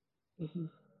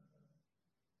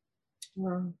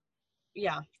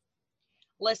 Yeah.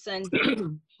 Listen,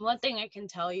 one thing I can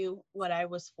tell you what I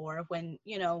was for when,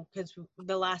 because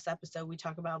the last episode we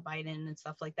talked about Biden and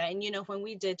stuff like that. And, when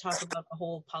we did talk about the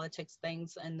whole politics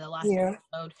things in the last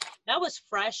episode, that was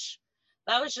fresh.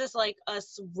 That was just like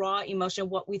us raw emotion,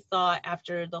 what we thought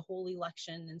after the whole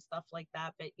election and stuff like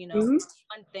that. But, one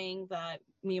thing that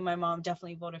me and my mom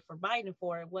definitely voted for Biden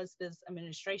for was this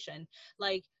administration.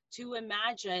 Like, to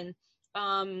imagine,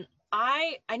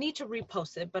 I need to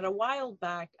repost it, but a while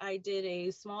back I did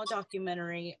a small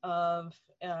documentary of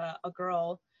a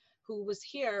girl who was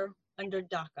here under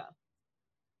DACA.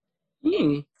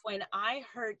 And when I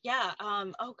heard,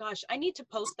 oh gosh, I need to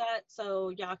post that so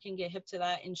y'all can get hip to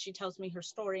that. And she tells me her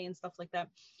story and stuff like that.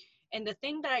 And the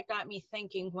thing that got me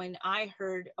thinking when I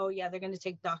heard, oh yeah, they're going to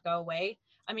take DACA away.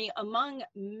 I mean, among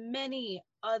many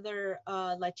other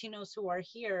Latinos who are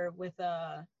here with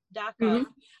DACA,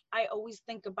 I always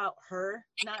think about her,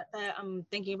 not that I'm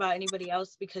thinking about anybody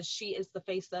else, because she is the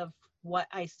face of what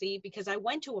I see, because I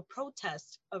went to a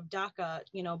protest of DACA,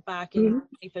 you know, back in Mhm.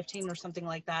 2015 or something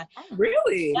like that. Oh,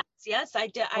 really? Yes, I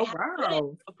did. I Oh, had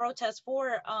wow. a protest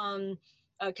for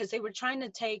because they were trying to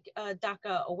take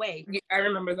DACA away. Yeah, I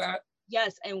remember that.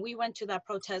 Yes, and we went to that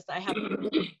protest. I have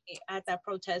at that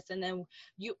protest, and then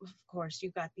of course, you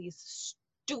got these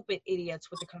stupid idiots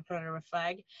with the Confederate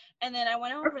flag, and then I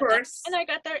went over Of there course. and I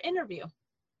got their interview.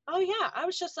 Oh yeah, I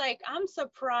was just like, I'm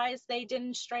surprised they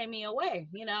didn't stray me away,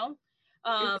 you know.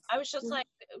 I was just like,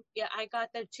 yeah, I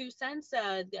got their 2 cents.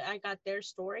 I got their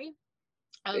story.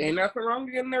 Ain't nothing wrong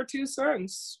getting their 2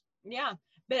 cents. Yeah,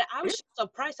 but I was just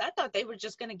surprised. I thought they were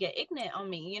just gonna get ignorant on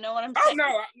me. You know what I'm Oh saying?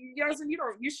 no, Yasmin,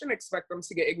 you shouldn't expect them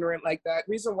to get ignorant like that.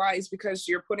 Reason why is because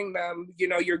you're putting them,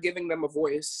 you're giving them a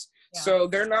voice. Yeah. So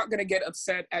they're not gonna get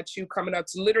upset at you coming up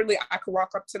to, literally, I could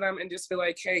walk up to them and just be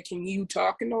like, hey, can you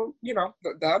talk? And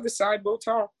the other side will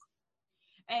talk.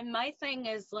 And my thing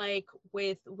is like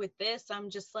with this, I'm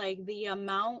just like, the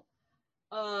amount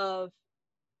of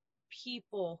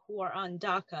people who are on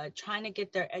DACA trying to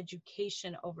get their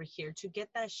education over here to get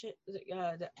that shit.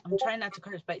 I'm trying not to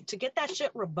curse, but to get that shit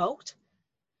revoked.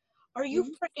 Are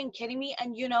you freaking kidding me?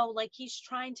 And like, he's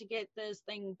trying to get this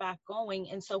thing back going.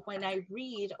 And so when I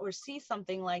read or see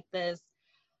something like this,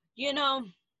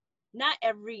 not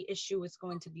every issue is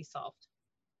going to be solved.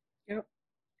 Yep.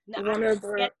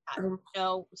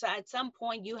 No, so at some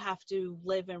point you have to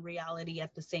live in reality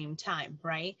at the same time,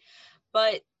 right?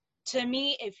 But to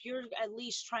me, if you're at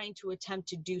least trying to attempt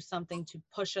to do something to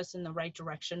push us in the right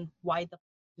direction, why the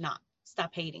not?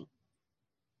 Stop hating.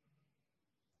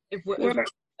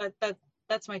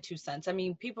 That's my 2 cents. I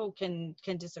mean, people can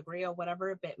disagree or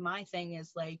whatever, but my thing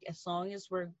is like, as long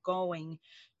as we're going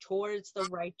towards the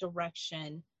right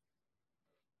direction,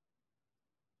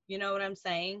 you know what I'm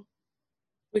saying?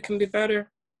 We can be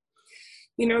better.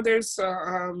 There's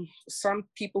some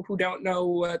people who don't know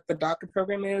what the DACA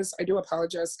program is. I do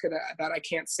apologize that I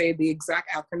can't say the exact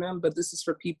acronym, but this is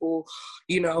for people,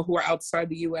 who are outside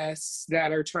the U.S.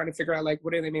 that are trying to figure out, like,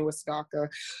 what do they mean with DACA?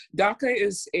 DACA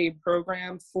is a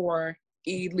program for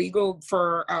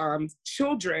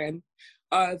children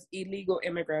of illegal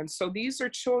immigrants. So these are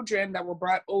children that were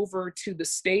brought over to the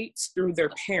States through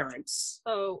their parents.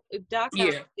 So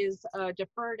DACA is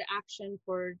Deferred Action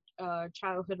for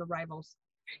Childhood Arrivals.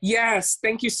 Yes,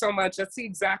 thank you so much. That's the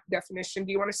exact definition.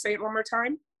 Do you want to say it one more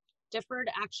time? Deferred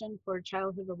Action for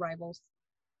Childhood Arrivals.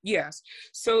 Yes.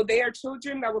 So they are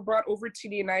children that were brought over to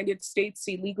the United States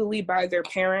illegally by their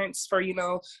parents for,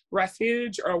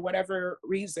 refuge or whatever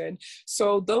reason.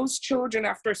 So those children,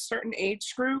 after a certain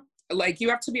age group, like, you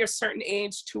have to be a certain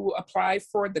age to apply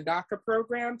for the DACA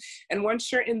program. And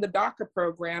once you're in the DACA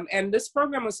program, and this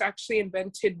program was actually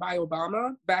invented by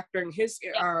Obama back during his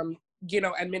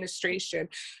administration,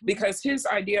 because his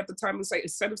idea at the time was like,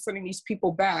 instead of sending these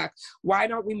people back, why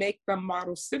don't we make them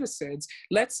model citizens?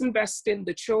 Let's invest in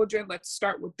the children. Let's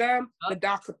start with them, the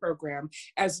DACA program.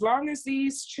 As long as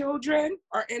these children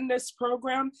are in this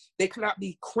program, they cannot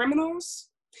be criminals.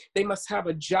 They must have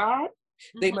a job.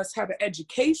 They must have an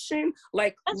education,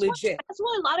 like, legit. That's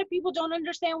why a lot of people don't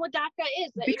understand what DACA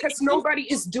is. Because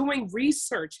nobody is doing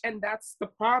research, and that's the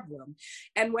problem.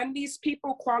 And when these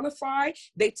people qualify,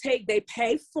 they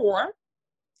pay for,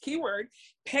 keyword,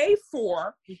 pay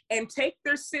for, and take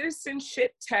their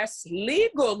citizenship tests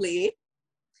legally,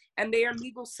 and they are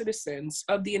legal citizens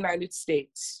of the United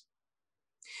States.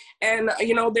 And,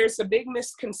 there's a big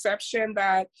misconception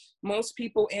that most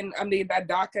people that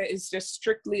DACA is just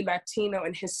strictly Latino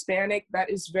and Hispanic. That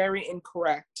is very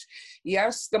incorrect.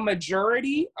 Yes, the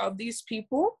majority of these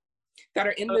people that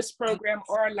are in this program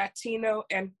are Latino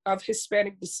and of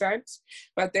Hispanic descent,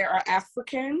 but there are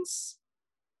Africans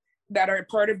that are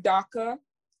part of DACA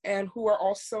and who are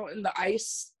also in the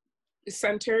ICE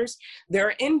centers. There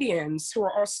are Indians who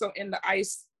are also in the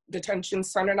ICE detention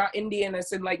center, not Indian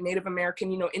as in like Native American,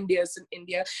 India is in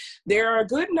India. There are a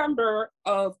good number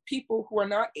of people who are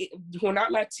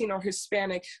not Latino or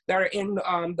Hispanic that are in the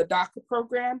DACA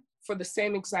program for the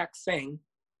same exact thing.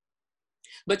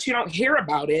 But you don't hear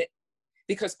about it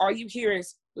because all you hear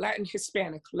is Latin,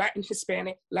 Hispanic, Latin,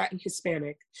 Hispanic, Latin,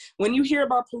 Hispanic. When you hear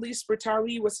about police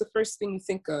brutality, what's the first thing you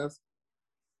think of?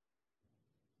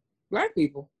 Black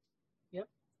people. Yep.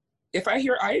 If I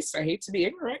hear ICE, I hate to be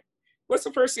ignorant. What's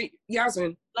the first thing,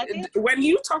 Yasmin? When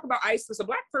you talk about ICE, does a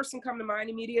Black person come to mind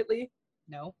immediately?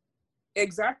 No.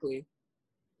 Exactly.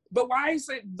 But why is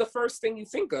it the first thing you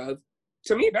think of?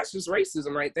 To me, that's just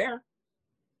racism right there.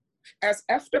 As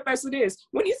effed up as it is,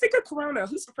 when you think of Corona,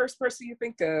 who's the first person you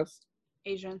think of?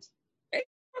 Asians. Hey,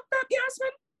 fucked up,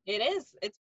 Yasmin? It is.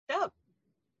 It's fucked up.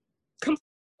 Completely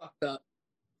fucked up.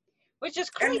 Which is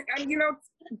crazy. And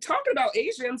talking about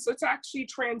Asians, let's actually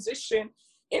transition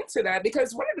into that,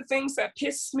 because one of the things that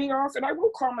pissed me off, and I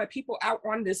will call my people out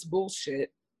on this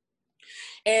bullshit.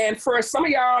 And for some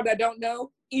of y'all that don't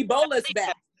know, Ebola's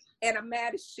back. And I'm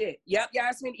mad as shit. Yep,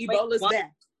 Yasmin, Ebola's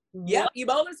back. Yep,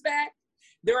 Ebola's back.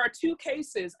 There are 2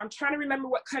 cases. I'm trying to remember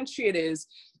what country it is.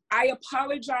 I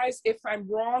apologize if I'm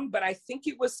wrong, but I think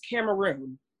it was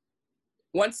Cameroon.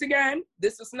 Once again,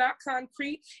 this is not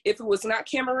concrete. If it was not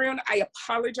Cameroon, I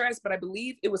apologize, but I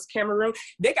believe it was Cameroon.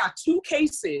 They got 2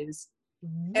 cases.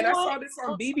 And I saw this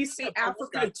on BBC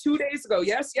Africa 2 days ago.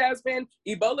 Yes, Yasmin,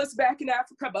 Ebola's back in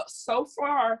Africa, but so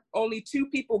far, only 2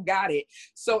 people got it.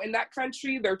 So in that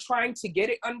country, they're trying to get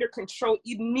it under control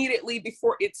immediately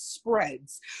before it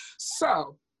spreads.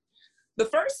 So the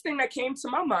first thing that came to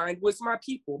my mind was my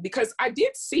people, because I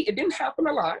did see, it didn't happen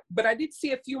a lot, but I did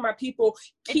see a few of my people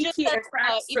kiki and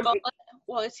crack some.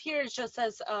 Well, it's here, it just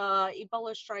says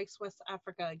Ebola strikes West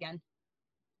Africa again.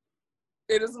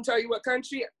 It doesn't tell you what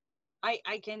country. I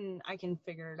can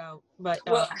figure it out, but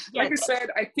well, like I said,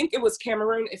 I think it was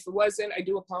Cameroon. If it wasn't, I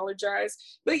do apologize.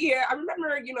 But yeah, I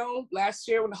remember, last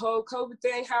year when the whole COVID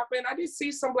thing happened, I did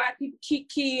see some Black people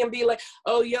key and be like,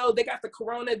 oh, yo, they got the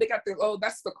corona,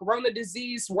 that's the corona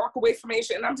disease, walk away from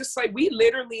Asia. And I'm just like, we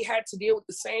literally had to deal with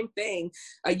the same thing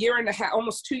a year and a half,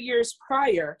 almost 2 years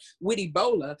prior with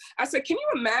Ebola. I said, can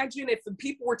you imagine if the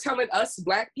people were telling us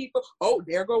Black people, oh,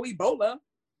 there go Ebola?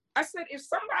 I said, if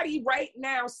somebody right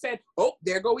now said, oh,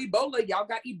 there go Ebola, y'all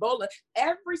got Ebola,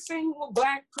 every single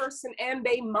Black person and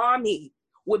they mommy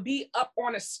would be up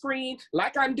on a screen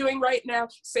like I'm doing right now,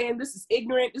 saying this is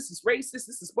ignorant, this is racist,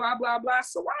 this is blah, blah, blah.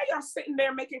 So why are y'all sitting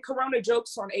there making corona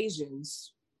jokes on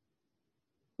Asians?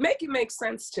 Make it make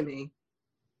sense to me.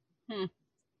 And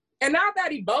now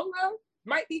that Ebola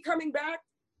might be coming back,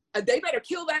 they better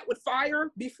kill that with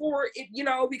fire before it,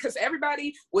 because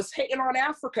everybody was hating on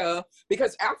Africa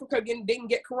because Africa didn't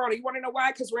get corona. You want to know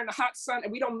why? Because we're in the hot sun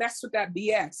and we don't mess with that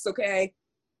BS, okay?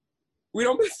 We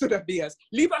don't mess with that BS.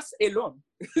 Leave us alone.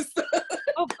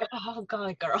 oh,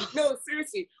 God, girl. No,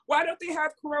 seriously. Why don't they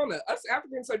have corona? Us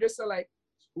Africans are just like,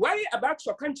 worry about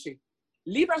your country.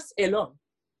 Leave us alone.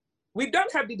 We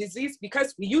don't have the disease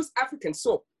because we use African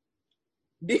soap.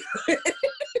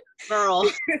 Girl.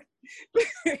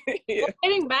 Yeah. Well,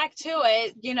 getting back to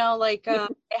it, I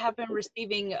have been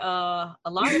receiving a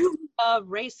lot of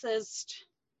racist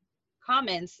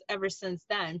comments ever since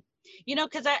then.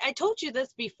 Because I told you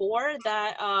this before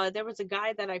that there was a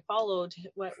guy that I followed.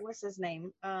 What's his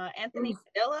name? Anthony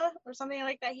Padilla or something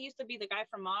like that. He used to be the guy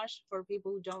from Mosh, for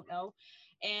people who don't know.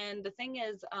 And the thing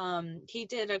is, he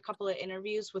did a couple of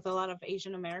interviews with a lot of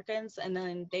Asian Americans, and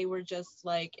then they were just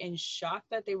like in shock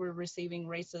that they were receiving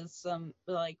racist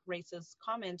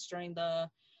comments during the.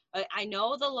 I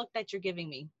know the look that you're giving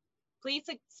me. Please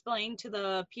explain to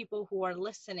the people who are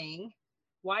listening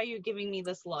why you're giving me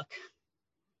this look.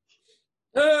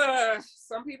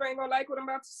 Some people ain't gonna like what I'm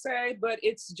about to say, but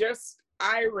it's just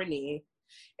irony,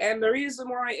 and the reason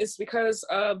why is because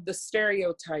of the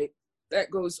stereotype that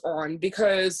goes on.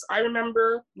 Because I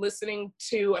remember listening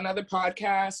to another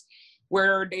podcast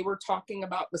where they were talking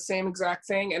about the same exact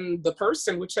thing, and the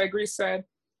person, which I agree, said,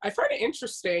 I find it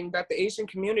interesting that the Asian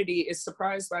community is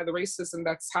surprised by the racism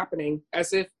that's happening,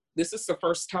 as if this is the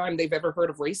first time they've ever heard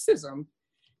of racism.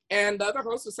 And the other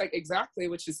host was like, exactly,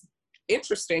 which is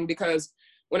interesting, because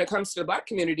when it comes to the Black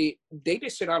community, they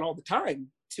dish it out all the time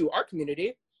to our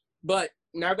community. But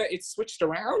now that it's switched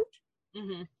around,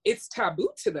 it's taboo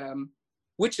to them,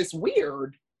 which is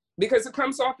weird, because it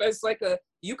comes off as like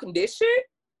you can dish it,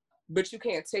 but you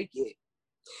can't take it.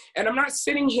 And I'm not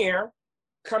sitting here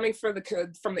coming from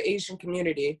the Asian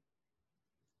community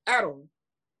at all.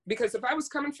 Because if I was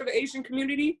coming for the Asian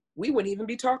community, we wouldn't even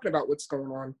be talking about what's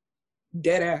going on.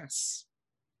 Dead ass.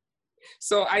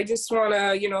 So I just want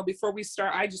to, before we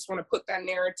start, I just want to put that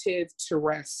narrative to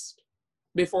rest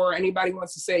before anybody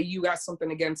wants to say you got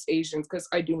something against Asians, because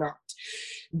I do not.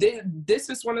 This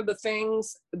is one of the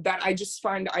things that I just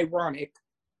find ironic.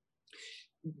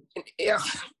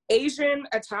 Asian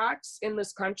attacks in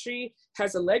this country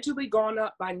has allegedly gone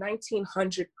up by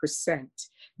 1,900%.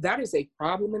 That is a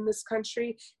problem in this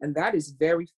country, and that is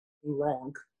very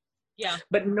wrong. Yeah.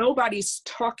 But nobody's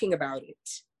talking about it.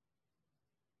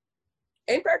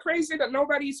 Ain't that crazy that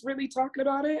nobody's really talking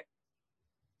about it?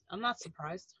 I'm not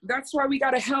surprised. That's why we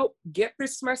got to help get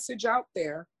this message out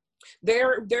there.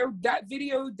 That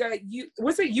video that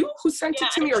was it you who sent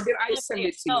it to me, or did I send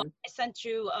it to you? I sent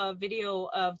you a video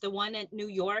of the one in New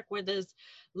York where there's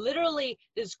literally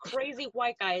this crazy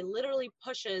white guy literally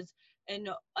pushes an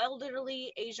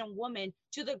elderly Asian woman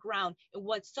to the ground. And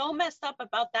what's so messed up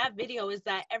about that video is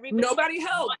that Nobody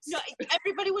helped. no,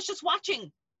 everybody was just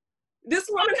watching. This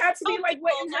woman had to be like,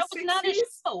 what, in her That was not a 60s?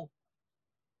 show.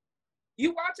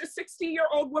 You watch a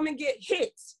 60-year-old woman get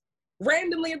hit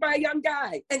randomly by a young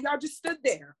guy, and y'all just stood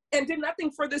there and did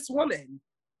nothing for this woman.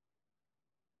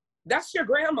 That's your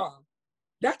grandma.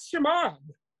 That's your mom.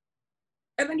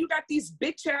 And then you got these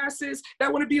bitch asses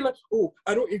that want to be like, oh,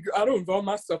 I don't involve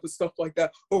myself with stuff like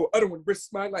that. Oh, I don't want to risk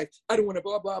my life. I don't want to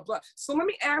blah, blah, blah. So let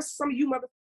me ask some of you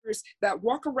motherfuckers that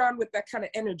walk around with that kind of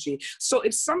energy. So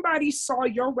if somebody saw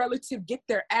your relative get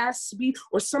their ass beat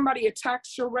or somebody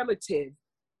attacks your relative,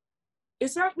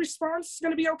 is that response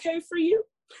going to be okay for you?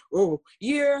 Oh,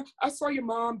 yeah, I saw your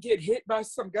mom get hit by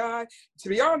some guy. To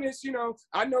be honest, you know,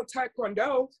 I know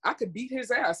Taekwondo. I could beat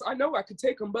his ass. I know I could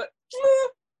take him, but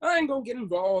I ain't going to get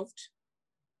involved.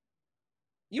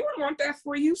 You wouldn't want that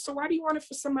for you, so why do you want it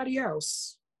for somebody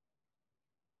else?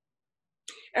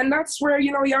 And that's where,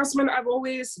 you know, Yasmin, I've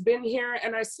always been here,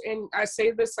 and I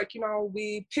say this, like, you know,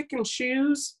 we pick and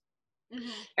choose,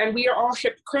 and we are all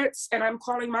hypocrites, and I'm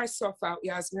calling myself out,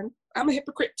 Yasmin. I'm a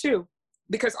hypocrite too,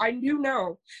 because I do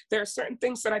know there are certain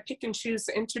things that I pick and choose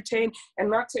to entertain and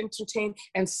not to entertain,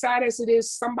 and sad as it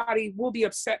is, somebody will be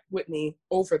upset with me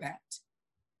over that.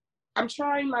 I'm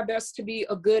trying my best to be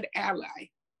a good ally.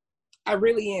 I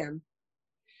really am.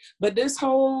 But this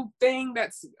whole thing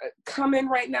that's coming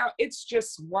right now, it's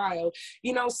just wild.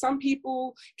 You know, some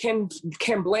people can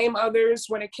blame others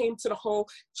when it came to the whole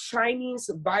Chinese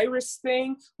virus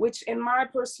thing, which in my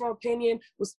personal opinion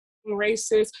was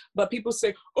racist. But people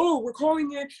say, oh, we're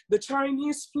calling it the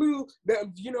Chinese flu,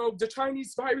 the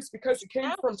Chinese virus because it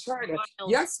came from China.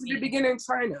 Yes, it did begin in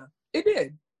China. It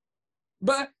did.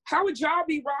 But how would y'all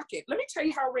be rocking? Let me tell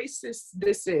you how racist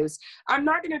this is. I'm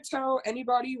not going to tell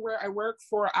anybody where I work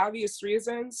for obvious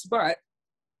reasons, but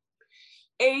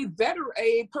a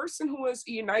person who was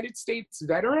a United States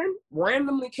veteran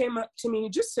randomly came up to me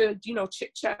just to, you know,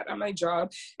 chit chat on my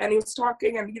job. And he was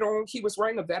talking and, you know, he was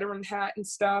wearing a veteran hat and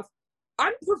stuff.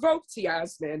 Unprovoked,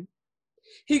 Yasmin.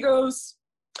 He goes,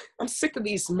 I'm sick of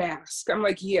these masks. I'm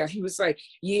like, yeah. He was like,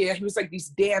 these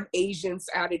damn Asians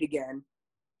at it again.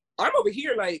 I'm over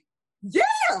here like,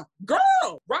 yeah,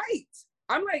 girl, right.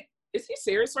 I'm like, is he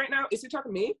serious right now? Is he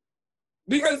talking to me?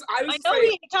 Because I know he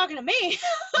ain't talking to me.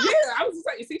 Yeah, I was just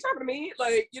like, is he talking to me?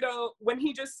 Like, you know, when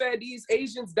he just said these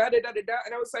Asians, da-da-da-da-da,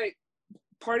 and I was like,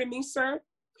 pardon me, sir?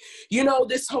 You know,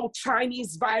 this whole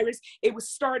Chinese virus, it was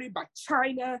started by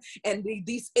China, and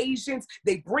these Asians,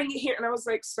 they bring it here. And I was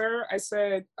like, sir, I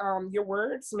said, your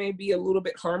words may be a little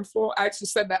bit harmful. I actually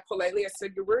said that politely. I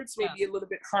said, your words may be a little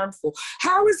bit harmful.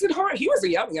 How is it harmful? He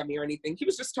wasn't yelling at me or anything. He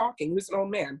was just talking. He was an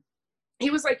old man. He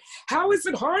was like, how is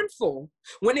it harmful?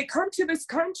 When they come to this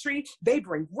country, they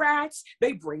bring rats,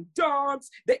 they bring dogs.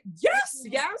 Yes,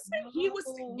 Yasmin, he was,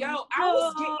 I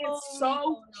was getting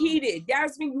so heated.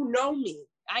 Yasmin, you know me.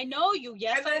 I know you.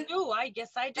 Yes, I do.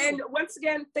 Yes, I do. And once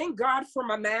again, thank God for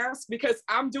my mask, because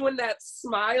I'm doing that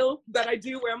smile that I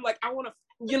do where I'm like, I want to,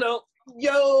 you know,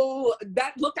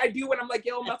 that look I do when I'm like,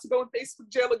 I'm about to go in Facebook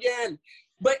jail again.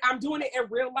 But I'm doing it in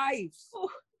real life.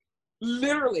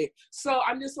 Literally. So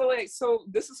I'm just like, so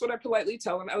this is what I politely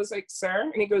tell him. I was like,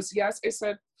 sir? And he goes, yes. I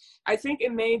said, I think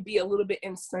it may be a little bit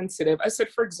insensitive. I said,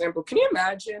 for example, can you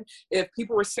imagine if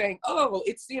people were saying, oh,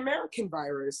 it's the American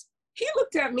virus? He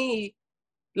looked at me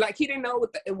like he didn't know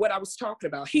what I was talking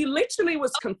about. He literally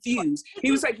was confused.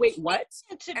 He was like, wait, what?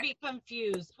 To be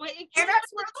confused. And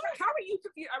that's what I was like, how are you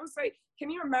confused? I was like, can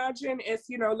you imagine if,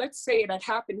 you know, let's say it had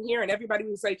happened here and everybody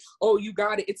was like, oh, you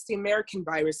got it. It's the American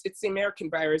virus. It's the American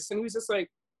virus. And he was just like,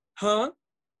 huh?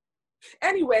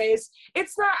 Anyways,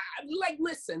 it's not like,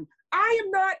 listen, I am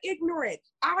not ignorant.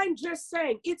 I'm just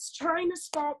saying it's China's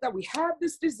fault that we have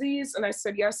this disease. And I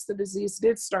said, yes, the disease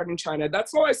did start in China.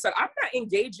 That's all I said. I'm not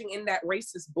engaging in that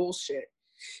racist bullshit.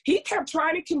 He kept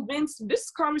trying to convince,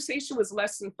 this conversation was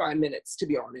less than 5 minutes, to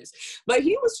be honest. But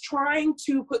he was trying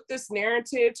to put this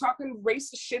narrative, talking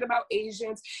racist shit about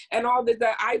Asians and all that.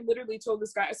 I literally told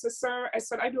this guy, I said, sir, I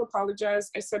said, I do apologize.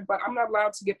 I said, but I'm not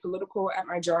allowed to get political at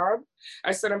my job.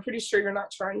 I said, I'm pretty sure you're not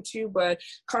trying to, but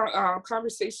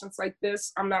conversations like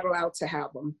this, I'm not allowed to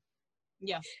have them.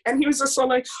 Yeah. And he was just so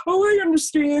like, oh, I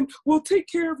understand. Well, take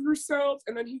care of yourself.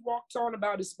 And then he walked on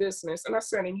about his business. And I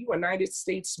said, and you a United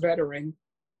States veteran.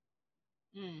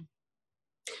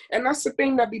 And that's the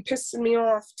thing that be pissing me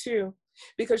off too,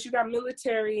 because you got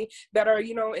military that are,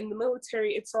 you know, in the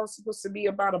military, it's all supposed to be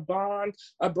about a bond,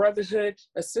 a brotherhood,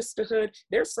 a sisterhood.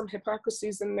 There's some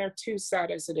hypocrisies in there too, sad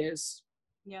as it is.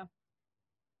 Yeah.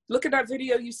 Look at that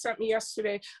video you sent me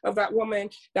yesterday of that woman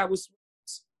that was.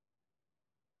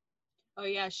 Oh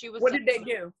yeah, she was. What did they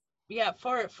do? Yeah,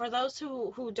 for those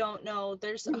who don't know,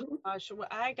 there's Mhm.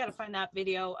 I gotta find that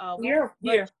video. Yeah,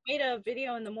 But yeah. she made a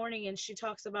video in the morning, and she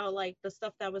talks about like the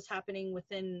stuff that was happening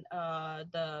within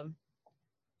the,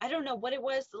 I don't know what it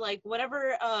was, like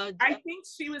whatever. I think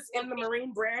she was in the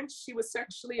Marine branch. She was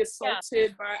sexually Yeah,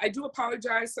 assaulted by, I do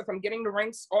apologize if I'm getting the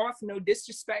ranks off. No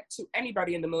disrespect to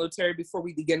anybody in the military before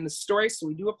we begin the story. So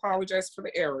we do apologize for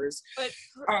the errors. but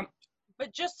Um,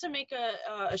 but just to make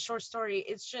a short story,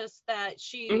 it's just that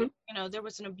she, mhm. you know, there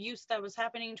was an abuse that was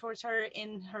happening towards her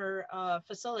in her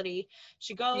facility.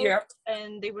 She goes, Yeah.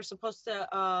 and they were supposed to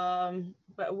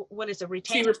but what is it, She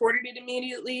retain. reported it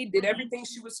immediately, did Mhm. everything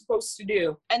she was supposed to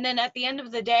do. And then at the end of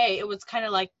the day, it was kind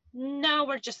of like, no,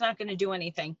 we're just not going to do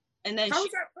anything. And then How she,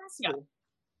 is that yeah, possible?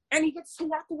 And he gets to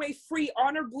walk away free,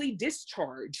 honorably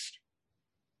discharged.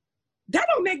 That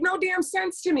don't make no damn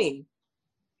sense to me.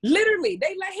 Literally,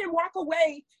 they let him walk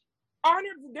away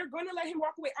they're going to let him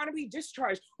walk away honorably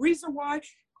discharged. Reason why?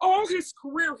 All his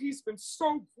career, he's been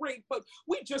so great, but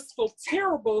we just feel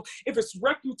terrible if his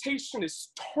reputation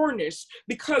is tarnished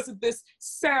because of this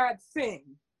sad thing.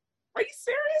 Are you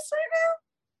serious right now?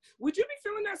 Would you be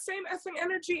feeling that same effing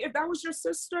energy if that was your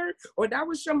sister, or that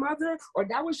was your mother, or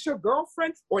that was your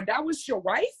girlfriend, or that was your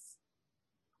wife?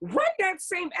 Run that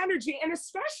same energy, and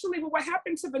especially with what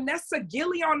happened to Vanessa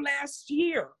Gillion last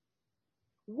year.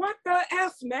 What the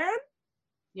F, man?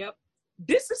 yep.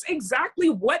 This is exactly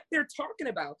what they're talking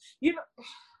about. You know,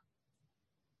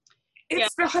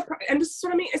 it's and this is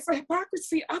what I mean, it's the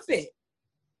hypocrisy of it.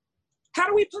 How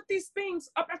do we put these things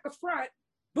up at the front,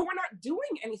 but we're not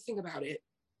doing anything about it?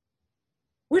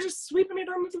 We're just sweeping it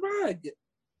under the rug.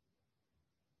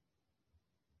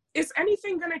 Is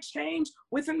anything gonna change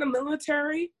within the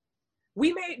military?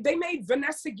 They made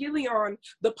Vanessa Gillion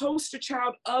the poster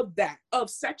child of that, of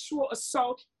sexual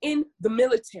assault in the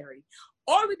military.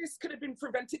 All of this could have been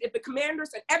prevented if the commanders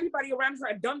and everybody around her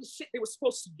had done the shit they were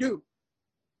supposed to do.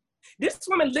 This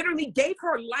woman literally gave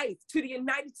her life to the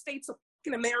United States of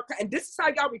fucking America, and this is how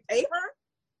y'all repay her?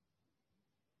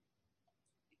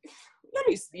 Let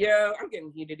me see. Yeah, I'm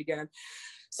getting heated again.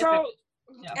 So,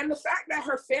 yeah. And the fact that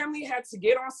her family had to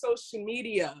get on social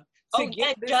media to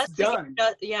get this done.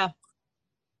 Yeah.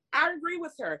 I agree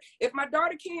with her. If my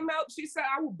daughter came out, she said,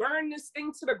 I will burn this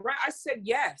thing to the ground. I said,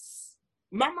 yes.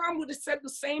 My mom would have said the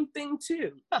same thing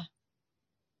too. Huh.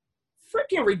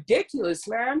 Freaking ridiculous,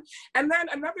 man. And then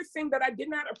another thing that I did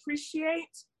not appreciate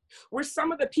were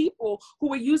some of the people who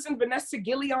were using Vanessa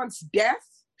Gillion's death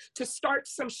to start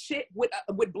some shit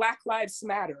with Black Lives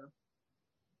Matter.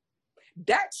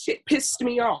 That shit pissed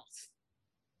me off.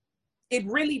 It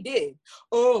really did.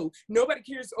 Oh, nobody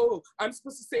cares. Oh, I'm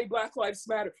supposed to say Black Lives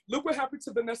Matter. Look what happened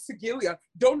to Vanessa Gillion.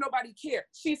 Don't nobody care.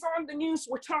 She's on the news.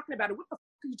 We're talking about it. What the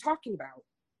fuck are you talking about?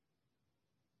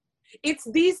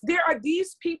 There are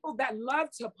these people that love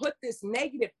to put this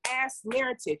negative ass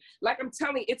narrative. Like I'm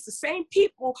telling you, it's the same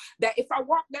people that if I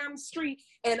walk down the street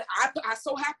and I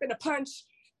so happen to punch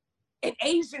an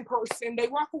Asian person, they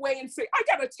walk away and say, I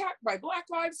got attacked by Black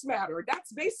Lives Matter.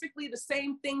 That's basically the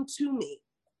same thing to me.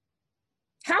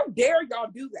 How dare y'all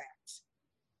do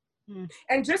that? Mm.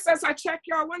 And just as I check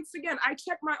y'all, once again, I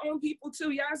check my own people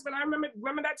too. Yasmin, I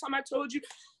remember that time I told you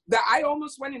that I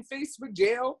almost went in Facebook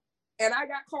jail and I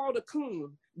got called a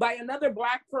coon by another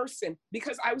Black person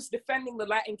because I was defending the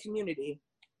Latin community.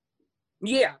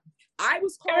 Yeah, I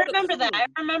was called I remember that. I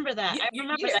remember that. I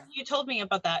remember that. You told me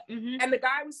about that. Mm-hmm. And the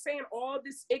guy was saying all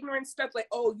this ignorant stuff like,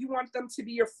 oh, you want them to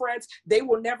be your friends. They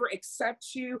will never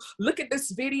accept you. Look at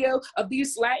this video of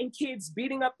these Latin kids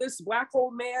beating up this Black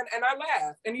old man. And I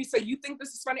laughed. And you say, you think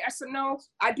this is funny? I said, no,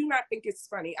 I do not think it's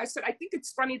funny. I said, I think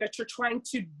it's funny that you're trying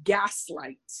to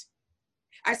gaslight.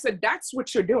 I said, that's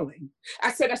what you're doing.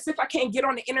 I said, as if I can't get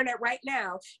on the internet right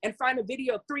now and find a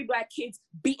video of 3 Black kids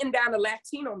beating down a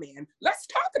Latino man. Let's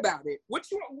talk about it. What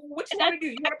you want to do?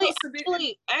 You want to post a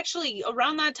video? Actually,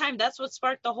 around that time, that's what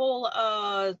sparked the whole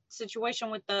situation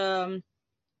with the,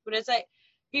 what is it?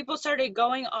 People started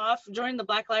going off during the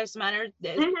Black Lives Matter.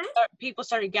 People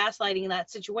started gaslighting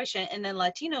that situation. And then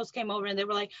Latinos came over and they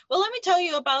were like, well, let me tell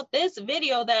you about this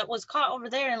video that was caught over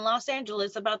there in Los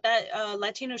Angeles about that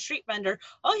Latino street vendor.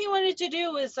 All he wanted to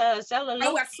do was sell a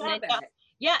Oh, I saw that.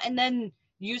 Yeah, and then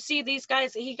you see these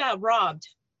guys, he got robbed.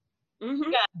 Mm-hmm.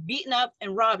 He got beaten up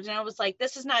and robbed. And I was like,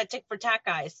 this is not a tick for tack,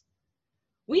 guys.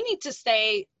 We need to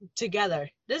stay together.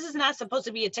 This is not supposed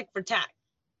to be a tick for tack.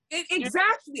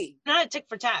 Exactly. Not a tick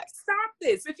for tack. Stop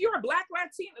this. If you're a Black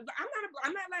Latino,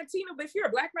 I'm not Latino, but if you're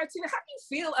a Black Latino, how do you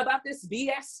feel about this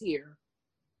BS here?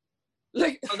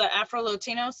 Like, oh, the Afro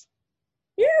Latinos?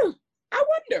 Yeah, I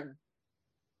wonder.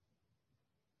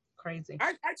 crazy.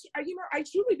 I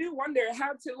truly do wonder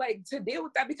how to deal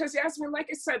with that, because Yasmin, like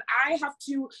I said, I have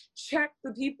to check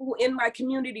the people in my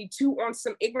community too on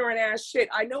some ignorant ass shit.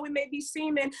 I know it may be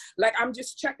seeming like I'm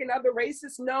just checking other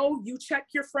races. No, you check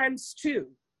your friends too.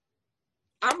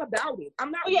 I'm about it. I'm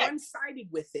not one-sided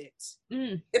with it.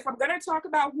 If I'm gonna talk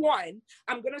about one,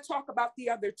 I'm gonna talk about the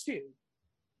other two.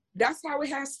 That's how it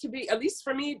has to be. At least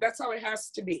for me, that's how it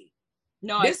has to be.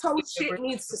 No, this whole shit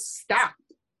needs to stop.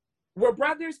 We're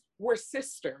brothers, we're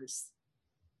sisters.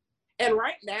 And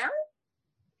right now,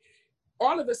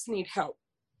 all of us need help.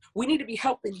 We need to be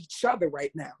helping each other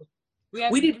right now.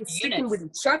 We need to be sticking with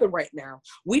each other right now.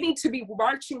 We need to be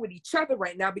marching with each other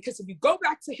right now, because if you go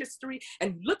back to history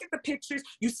and look at the pictures,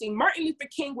 you see Martin Luther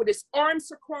King with his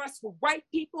arms across with white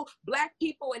people, black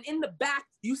people, and in the back,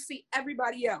 you see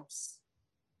everybody else.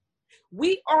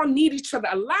 We all need each other.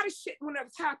 A lot of shit wouldn't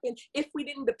have happened if we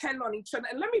didn't depend on each other.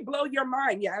 And let me blow your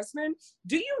mind, Yasmin.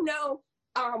 Do you know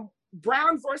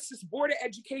Brown versus Board of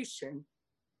Education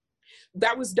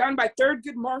that was done by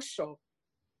Thurgood Marshall?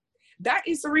 That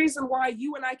is the reason why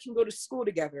you and I can go to school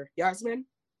together, Yasmin.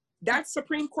 That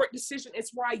Supreme Court decision is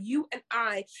why you and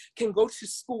I can go to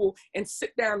school and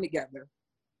sit down together.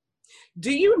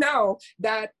 Do you know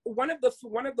that one of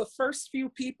the first few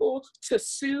people to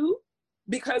sue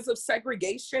because of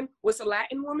segregation was a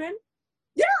Latin woman?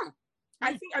 Yeah.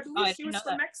 I believe she was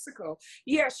from Mexico.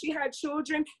 Yeah, she had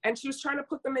children and she was trying to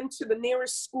put them into the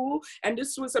nearest school. And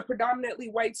this was a predominantly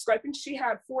white school. I think she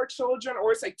had 4 children,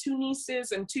 or it's like 2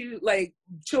 nieces and 2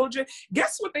 children.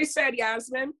 Guess what they said,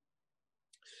 Yasmin?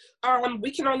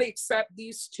 We can only accept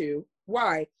these 2.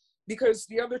 Why? Because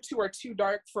the other 2 are too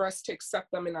dark for us to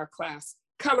accept them in our class.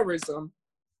 Colorism.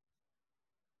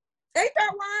 Ain't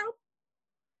that wild?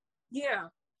 Yeah.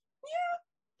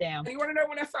 Damn. And you want to know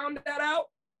when I found that out?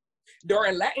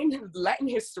 During Latin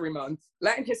History Month,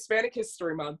 Latin Hispanic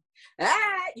History Month.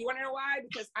 You want to know why?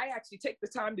 Because I actually take the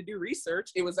time to do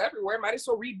research. It was everywhere. Might as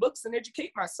well read books and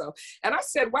educate myself. And I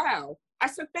said, wow. I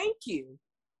said, thank you.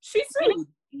 She sued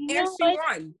and she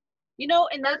won. You know,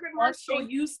 and Thurgood Marshall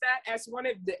used that as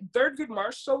Thurgood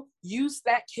Marshall used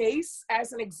that case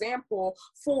as an example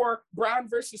for Brown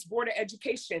versus Board of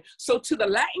Education. So to the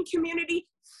Latin community,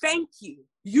 thank you.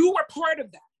 You were part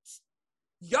of that.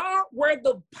 Y'all were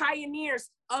the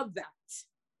pioneers of that.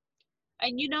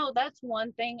 And you know, that's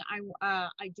one thing I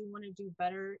do want to do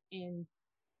better in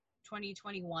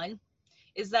 2021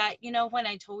 is that, you know, when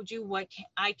I told you what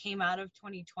I came out of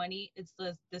 2020, it's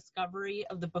the discovery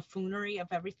of the buffoonery of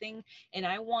everything. And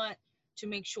I want to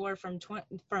make sure from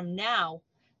now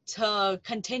to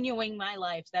continuing my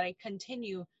life that I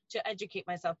continue to educate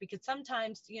myself, because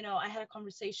sometimes, you know, I had a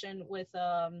conversation with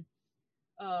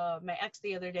my ex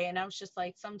the other day, and I was just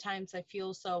like, sometimes I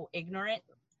feel so ignorant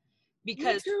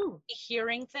because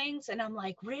hearing things and I'm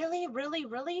like, really?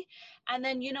 And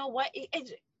then, you know what,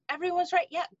 everyone's right.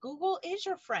 Yeah, Google is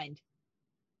your friend,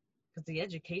 because the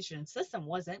education system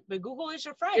wasn't, but Google is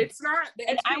your friend. It's not. The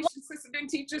education system didn't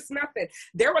teach us nothing.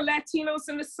 There were Latinos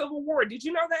in the Civil War. Did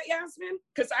you know that, Yasmin?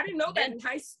 Because I didn't know that in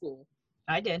high school.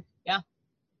 I did, yeah.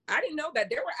 I didn't know that.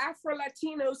 There were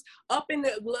Afro-Latinos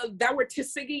that were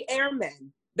Tuskegee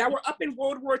Airmen that were up in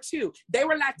World War II. They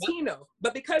were Latino,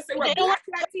 but because they were Black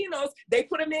Latinos, they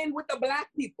put them in with the Black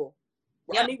people.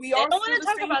 Yeah. I mean, we all don't want to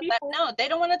talk about that. No, they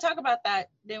don't want to talk about that.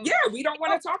 Yeah, we don't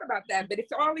want to talk about that. But if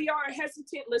all of y'all are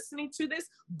hesitant listening to this,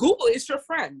 Google is your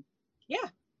friend. Yeah.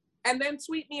 And then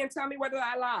tweet me and tell me whether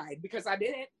I lied, because I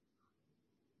didn't.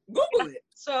 Google it.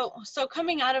 So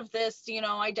coming out of this, you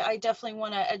know, I definitely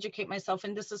want to educate myself,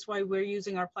 and this is why we're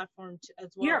using our platform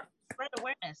as well. Yeah. Spread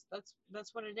awareness.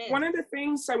 That's what it is. One of the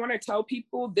things I want to tell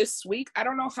people this week, I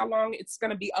don't know how long it's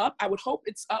going to be up. I would hope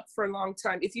it's up for a long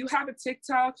time. If you have a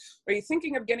TikTok, or you're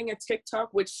thinking of getting a TikTok,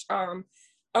 which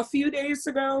a few days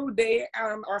ago, they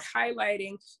are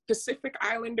highlighting Pacific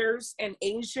Islanders and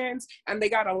Asians, and they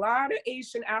got a lot of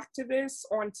Asian activists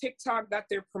on TikTok that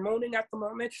they're promoting at the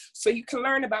moment. So you can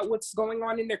learn about what's going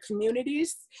on in their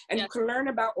communities, and you can learn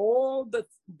about all the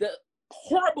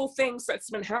horrible things that's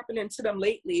been happening to them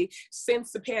lately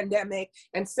since the pandemic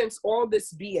and since all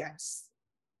this BS.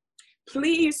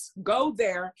 Please go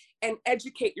there and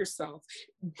educate yourself.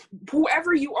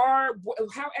 Whoever you are,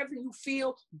 however you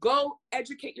feel, go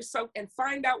educate yourself and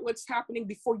find out what's happening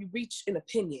before you reach an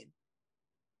opinion.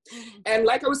 And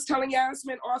like I was telling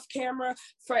Yasmin off camera,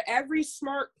 for every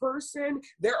smart person,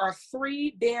 there are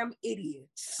 3 damn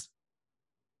idiots.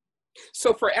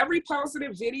 So for every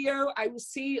positive video I will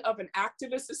see of an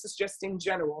activist, this is just in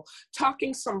general,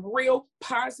 talking some real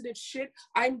positive shit,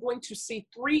 I'm going to see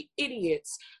 3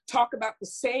 idiots talk about the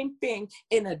same thing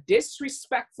in a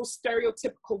disrespectful,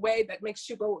 stereotypical way that makes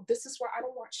you go, this is why I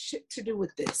don't want shit to do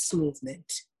with this movement.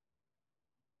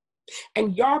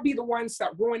 And y'all be the ones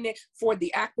that ruin it for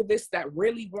the activists that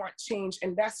really want change,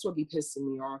 and that's what be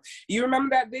pissing me off. You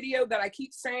remember that video that I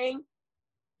keep saying?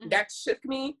 That shook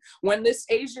me when this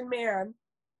Asian man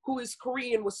who is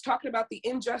Korean was talking about the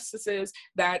injustices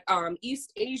that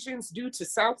East Asians do to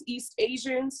Southeast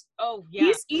Asians. Oh, yeah.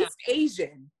 He's East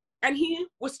Asian. And he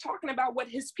was talking about what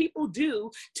his people do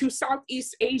to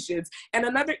Southeast Asians. And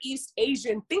another East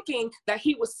Asian, thinking that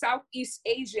he was Southeast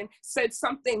Asian, said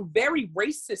something very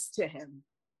racist to him.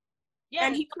 Yeah,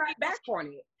 and he clapped back on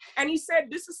it. And he said,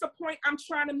 this is the point I'm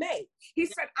trying to make. He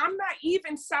said, I'm not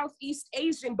even Southeast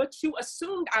Asian, but you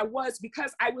assumed I was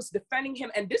because I was defending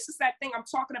him. And this is that thing I'm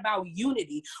talking about,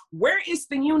 unity. Where is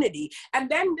the unity? And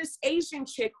then this Asian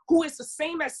chick who is the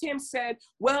same as him said,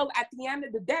 well, at the end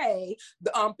of the day,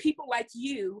 the people like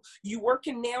you work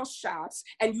in nail shops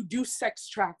and you do sex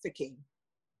trafficking.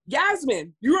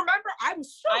 Yasmin, you remember? I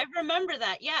was shook. I remember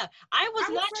that. Yeah, I was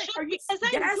not shook because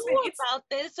I knew about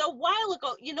this a while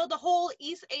ago. You know, the whole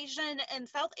East Asian and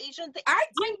South Asian thing. I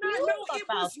did not know it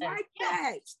was like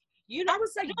that. You know, I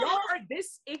was like, y'all are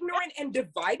this ignorant and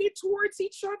divided towards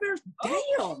each other.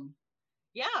 Damn.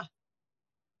 Yeah.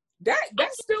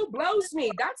 That still blows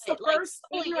me. That's the first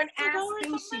ignorant ass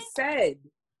thing she said.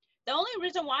 The only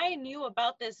reason why I knew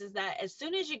about this is that as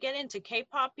soon as you get into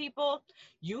K-pop people,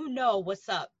 you know what's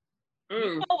up.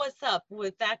 You know what's up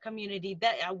with that community.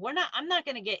 That I'm not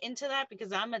gonna get into that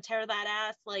because I'm gonna tear that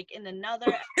ass like in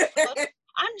another episode.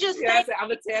 I'm just saying, I'm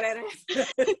gonna tear that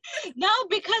ass. No,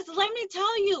 because let me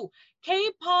tell you,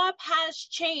 K-pop has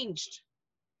changed.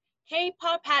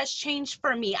 K-pop has changed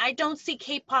for me. I don't see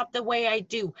K-pop the way I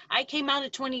do. I came out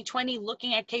of 2020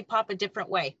 looking at K-pop a different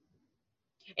way.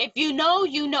 If you know,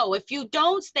 you know. If you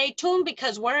don't, stay tuned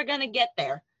because we're gonna get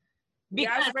there.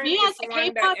 Because me as a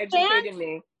K-pop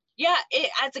fan,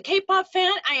 as a K-pop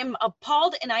fan, I am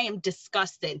appalled and I am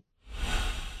disgusted.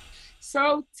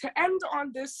 So to end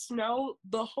on this note,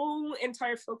 the whole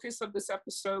entire focus of this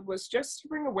episode was just to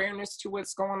bring awareness to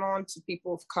what's going on to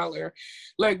people of color.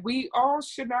 Like, we all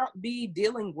should not be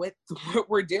dealing with what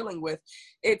we're dealing with.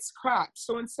 It's crap.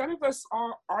 So instead of us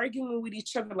all arguing with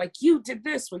each other, like, you did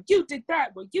this, or you did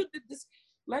that, or you did this,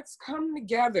 let's come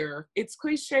together. It's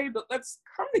cliche, but let's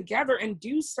come together and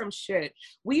do some shit.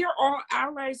 We are all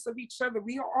allies of each other.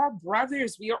 We are all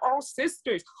brothers. We are all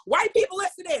sisters. White people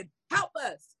listening, help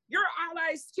us. You're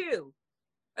allies too.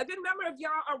 A good number of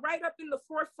y'all are right up in the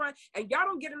forefront and y'all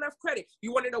don't get enough credit.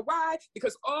 You want to know why?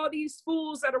 Because all these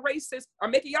fools that are racist are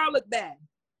making y'all look bad.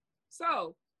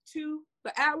 So to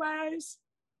the allies,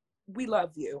 we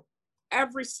love you.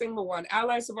 Every single one.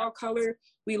 Allies of all color,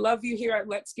 we love you here at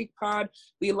Let's Geek Pod.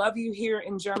 We love you here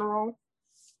in general.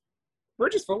 We're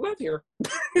just full of love here.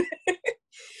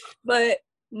 But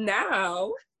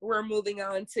now we're moving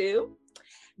on to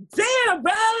Damn,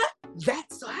 bruh!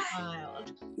 That's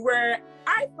wild. Where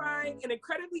I find an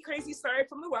incredibly crazy story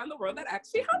from around the world that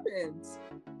actually happens.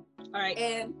 All right.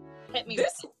 And hit me.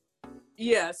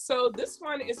 So this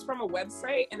one is from a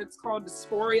website and it's called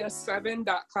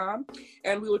dysphoria7.com.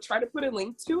 And we will try to put a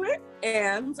link to it.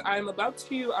 And I'm about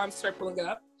to start pulling it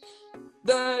up.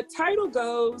 The title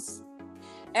goes,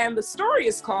 and the story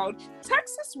is called,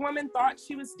 Texas woman thought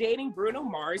she was dating Bruno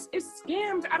Mars is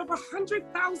scammed out of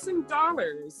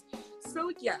 $100,000.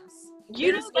 So yes.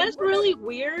 You know, that's really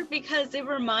weird because it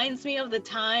reminds me of the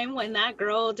time when that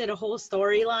girl did a whole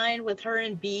storyline with her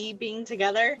and B being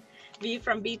together. B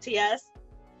from BTS.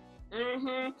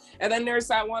 Mm-hmm. And then there's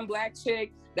that one black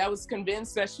chick that was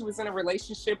convinced that she was in a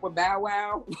relationship with Bow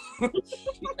Wow.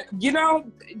 You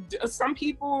know, some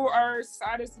people are,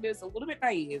 sad as it is, a little bit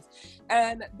naive.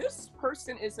 And this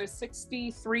person is a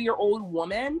 63-year-old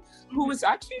woman who was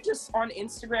actually just on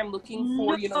Instagram looking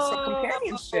for, some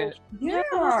companionship. Yeah.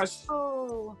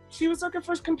 She was looking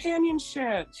for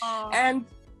companionship. And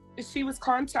she was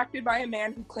contacted by a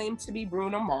man who claimed to be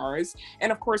Bruno Mars.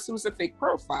 And of course, it was a fake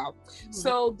profile. Mm-hmm.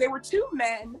 So there were 2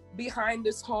 men behind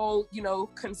this whole,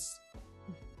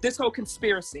 this whole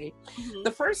conspiracy. Mm-hmm.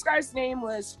 The first guy's name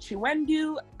was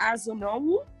Chiwendu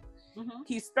Azunowu. Mm-hmm.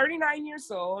 He's 39 years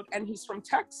old and he's from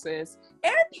Texas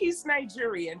and he's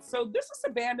Nigerian. So this is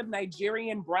a band of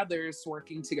Nigerian brothers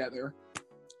working together.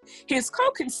 His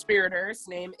co-conspirator's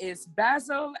name is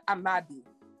Basil Amadi.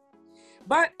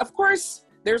 But of course,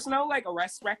 there's no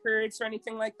arrest records or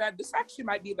anything like that. This actually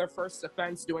might be their first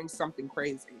offense doing something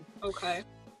crazy. Okay.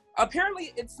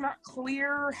 Apparently, it's not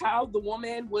clear how the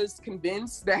woman was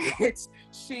convinced that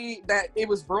it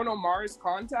was Bruno Mars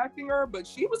contacting her, but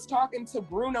she was talking to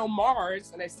Bruno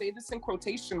Mars, and I say this in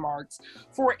quotation marks,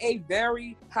 for a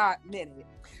very hot minute.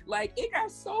 Like, it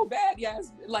got so bad,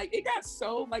 it got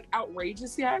so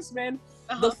outrageous, Yasmin.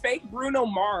 The fake Bruno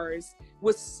Mars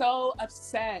was so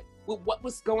upset with what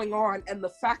was going on and the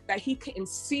fact that he couldn't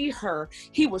see her.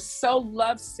 He was so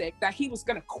lovesick that he was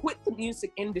gonna quit the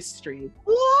music industry.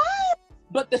 What?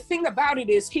 But the thing about it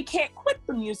is, he can't quit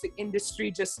the music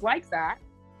industry just like that.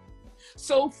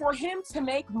 So for him to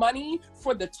make money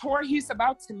for the tour he's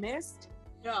about to miss,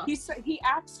 he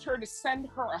asked her to send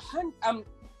her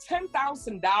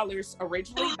 $10,000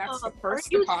 originally. That's the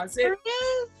first deposit. Serious?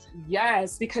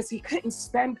 Yes, because he couldn't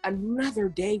spend another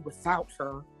day without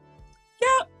her.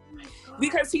 Yep. Oh,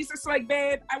 because he's just like,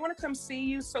 babe, I want to come see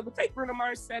you. So the fake Bruno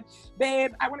Mars said,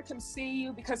 babe, I want to come see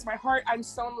you because my heart, I'm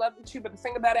so in love with you. But the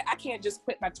thing about it, I can't just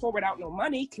quit my tour without no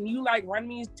money. Can you run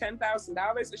me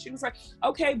 $10,000? And she was like,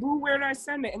 okay, boo, where do I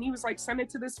send it? And he was like, send it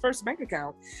to this first bank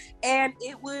account. And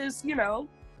it was,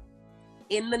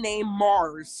 in the name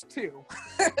Mars too.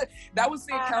 That was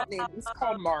the account name. It was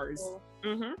called Mars.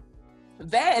 Mm-hmm.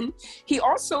 Then he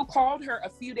also called her a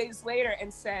few days later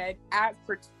and said,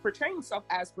 portraying himself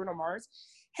as Bruno Mars,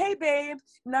 hey babe,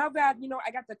 now that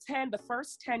I got the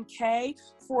first 10K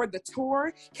for the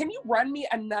tour, can you run me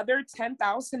another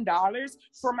 $10,000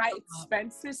 for my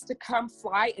expenses to come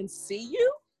fly and see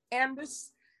you? And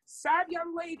this sad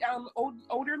young lady,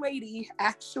 older lady,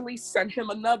 actually sent him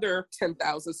another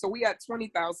 $10,000. So we had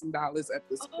 $20,000 at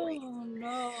this point. Oh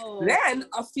no! Then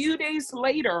a few days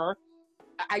later,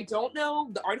 I don't know,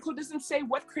 the article doesn't say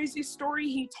what crazy story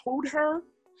he told her,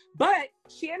 but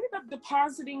she ended up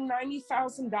depositing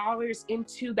 $90,000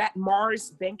 into that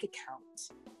Mars bank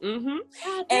account.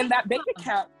 Mm-hmm. And that bank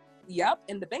account,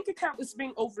 and the bank account was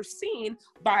being overseen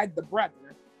by the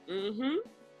brother. Mm-hmm.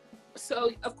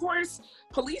 So, of course,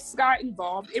 police got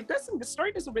involved. The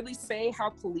story doesn't really say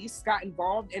how police got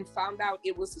involved and found out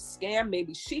it was a scam.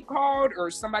 Maybe she called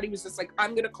or somebody was just like,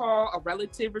 I'm going to call a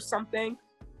relative or something.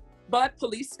 But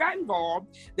police got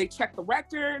involved. They checked the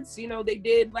records. They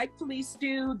did like police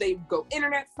do. They go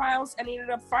internet files and ended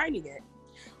up finding it.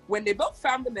 When they both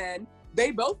found the men,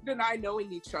 they both denied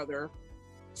knowing each other.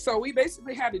 So we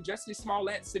basically had a Jussie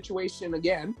Smollett situation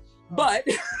again. But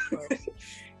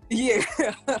yeah.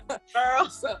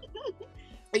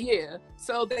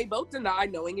 So they both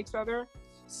denied knowing each other.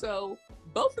 So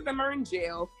both of them are in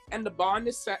jail, and the bond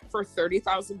is set for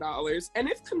 $30,000. And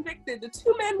if convicted, the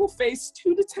two men will face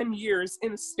 2 to 10 years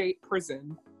in a state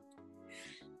prison.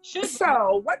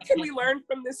 So what can we learn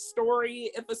from this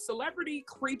story? If a celebrity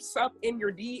creeps up in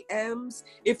your DMs,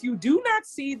 if you do not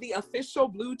see the official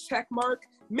blue check mark,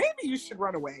 maybe you should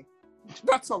run away.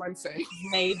 That's all I'm saying.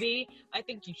 Maybe. I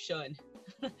think you should.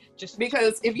 Just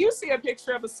because if you see a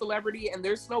picture of a celebrity and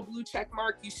there's no blue check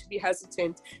mark, you should be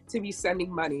hesitant to be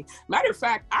sending money. Matter of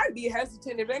fact, I'd be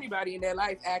hesitant if anybody in their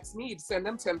life asked me to send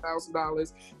them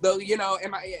 $10,000. Though,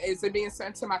 is it being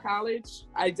sent to my college?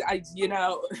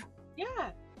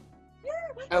 Yeah.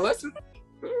 Unless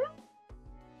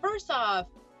First off,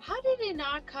 how did it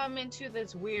not come into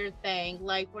this weird thing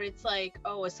where it's like,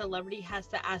 oh, a celebrity has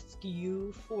to ask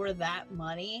you for that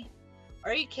money?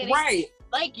 Are you kidding? Right.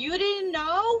 You didn't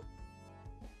know?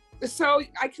 So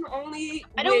I can only,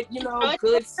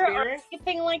 good spirit.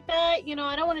 Anything like that.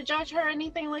 I don't want to judge her or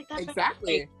anything like that.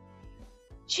 Exactly.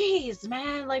 Jeez,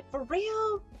 man. For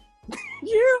real?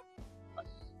 Yeah.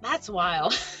 That's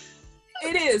wild.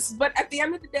 It is. But at the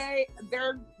end of the day,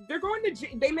 they're going to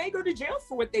jail. They may go to jail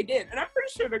for what they did. And I'm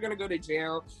pretty sure they're going to go to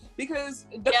jail because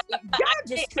God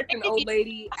just tricked an old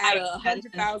lady at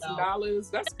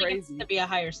 $100,000. That's crazy. To be a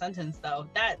higher sentence, though.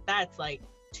 That's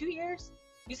 2 years?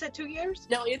 You said 2 years?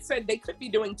 No, it said they could be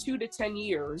doing 2 to 10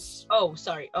 years. Oh,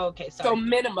 sorry. Oh, okay, sorry. So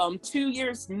minimum, 2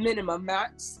 years minimum,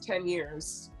 max 10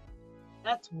 years.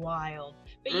 That's wild.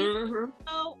 But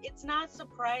it's not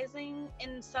surprising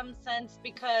in some sense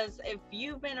because if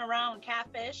you've been around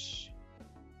catfish,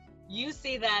 you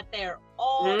see that they're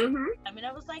all. I mean,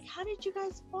 I was like, how did you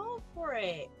guys fall for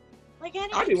it?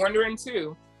 I'd be wondering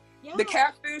too. Yeah. The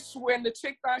catfish, when the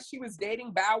chick thought she was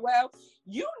dating Bow Wow,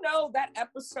 that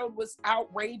episode was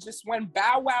outrageous when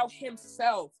Bow Wow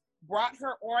himself brought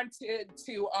her on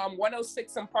to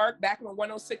 106 & Park, back when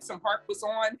 106 & Park was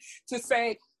on, to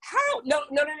say, no.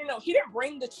 He didn't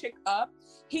bring the chick up.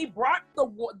 He brought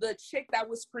the chick that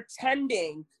was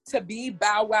pretending to be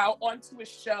Bow Wow onto his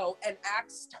show and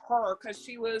asked her, because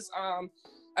she was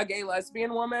a gay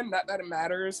lesbian woman, not that it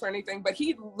matters or anything, but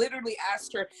he literally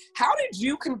asked her, how did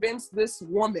you convince this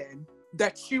woman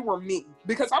that you were me,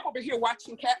 because I'm over here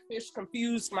watching Catfish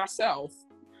confused myself.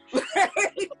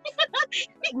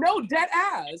 No, dead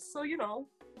ass. So, you know.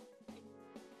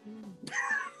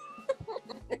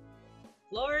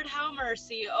 Lord have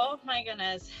mercy. Oh my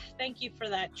goodness. Thank you for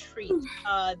that treat.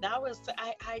 That was,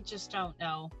 I just don't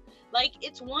know. Like,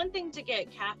 it's one thing to get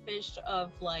catfished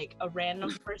of like a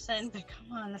random person, but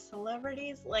come on, the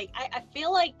celebrities, like, I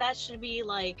feel like that should be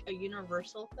like a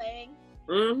universal thing.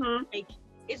 Mm-hmm. Like,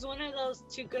 it's one of those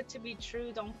too good to be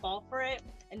true, don't fall for it.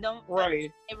 And don't,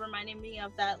 right. It reminded me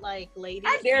of that like lady.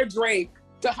 I dare Drake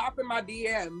to hop in my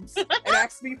DMs and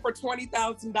ask me for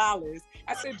 $20,000.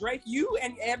 I said, Drake, you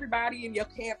and everybody in your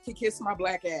camp can kiss my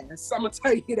black ass. So I'm gonna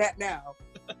tell you that now.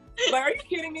 Like, are you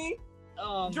kidding me?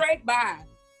 Drake, bye.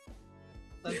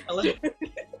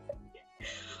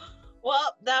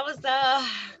 Well, that was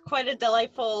quite a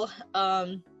delightful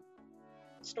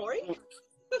story.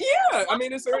 Yeah, I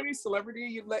mean, is there any celebrity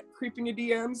you'd let creep in your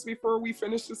DMs before we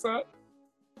finish this up?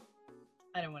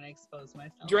 I don't want to expose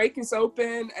myself. Drake is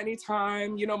open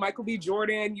anytime. You know, Michael B.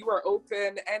 Jordan, you are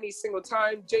open any single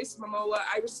time. Jason Momoa,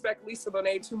 I respect Lisa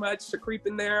Bonet too much to creep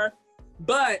in there.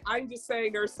 But I'm just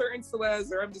saying there are certain celebs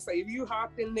where I'm just saying, if you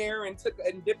hopped in there and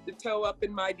dipped the toe up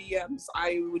in my DMs,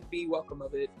 I would be welcome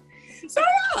of it. So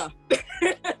yeah.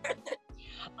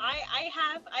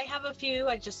 I have a few.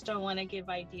 I just don't want to give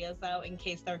ideas out in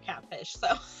case they're catfish. So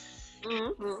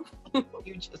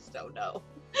you just don't know.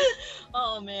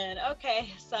 Oh man.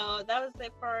 Okay, so that was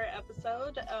it for our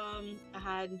episode.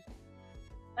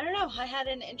 I had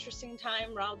an interesting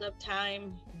time, riled up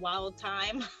time, wild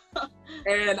time.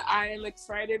 And I am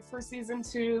excited for season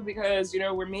 2 because, you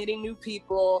know, we're meeting new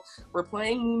people. We're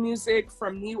playing new music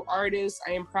from new artists.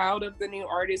 I am proud of the new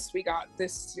artists we got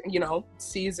this, you know,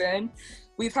 season.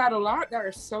 We've had a lot that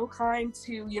are so kind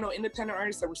to, you know, independent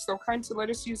artists that were so kind to let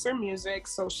us use their music.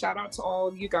 So shout out to all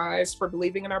of you guys for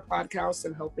believing in our podcast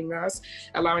and helping us,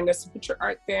 allowing us to put your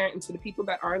art there. And to the people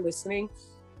that are listening,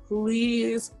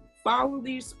 please follow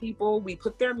these people. We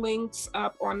put their links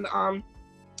up on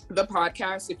the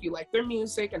podcast if you like their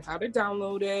music and how to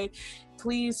download it.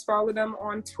 Please follow them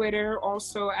on Twitter.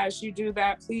 Also, as you do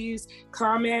that, please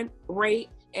comment, rate,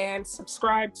 and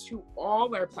subscribe to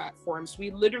all our platforms.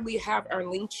 We literally have our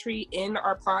link tree in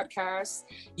our podcast.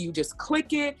 You just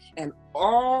click it, and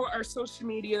all our social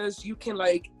medias, you can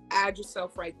like add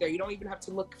yourself right there. You don't even have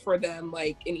to look for them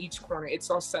like in each corner. It's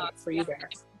all set up for you there.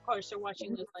 Of course, you're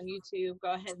watching this on YouTube.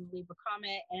 Go ahead and leave a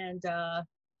comment and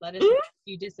let us know if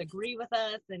you disagree with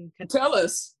us and tell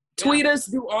us. Tweet us,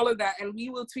 do all of that, and we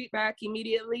will tweet back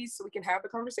immediately so we can have the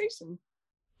conversation.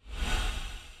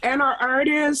 And our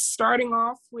artist, starting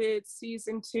off with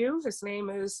season 2, his name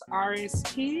is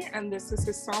RSP, and this is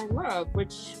his song Love,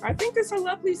 which I think is a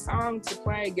lovely song to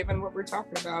play given what we're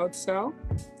talking about. So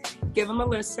give him a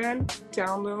listen,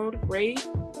 download, rate,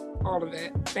 all of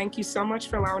it. Thank you so much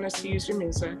for allowing us to use your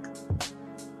music.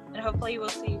 And hopefully we'll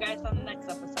see you guys on the next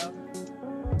episode.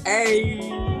 Hey!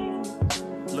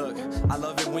 Look, I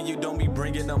love it when you don't be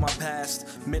bringing up my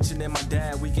past. Mentioning my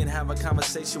dad, we can have a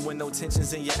conversation with no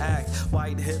tensions in your act.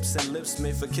 White hips and lips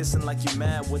made for kissing like you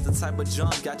mad. With the type of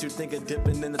junk got you thinking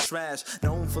dipping in the trash.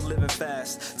 Known for living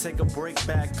fast. Take a break,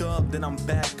 back up, then I'm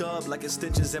back up like it's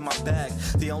stitches in my back.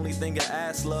 The only thing I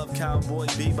ask, love cowboy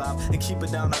bebop. And keep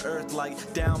it down to earth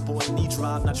like down boy knee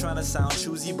drop. Not trying to sound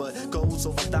choosy, but goals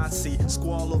over thoughtsy.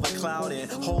 Squall over cloud and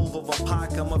hove over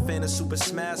pock. I'm a fan of Super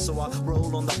Smash, so I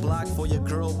roll on the block for your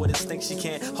girl. With his thing she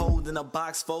can't hold in a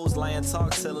box. Foes lying talk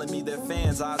telling me they're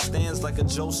fans. I stands like a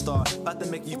Joe Star, about to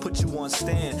make you put you on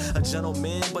stand. A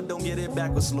gentleman, but don't get it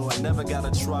backwards, Lord. Never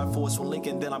gotta try force for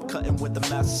Lincoln, then I'm cutting with the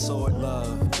master sword.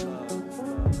 Love.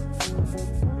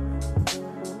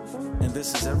 And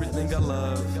this is everything I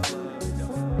love.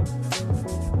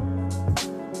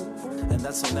 And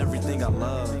that's on everything I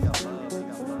love.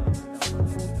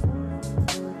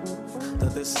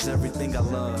 That this is everything I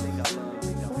love.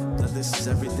 That this is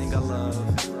everything I love.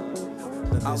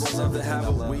 I would love to have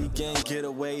a weekend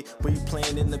getaway. We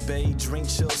playing in the bay, drink,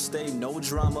 chill, stay, no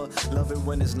drama. Love it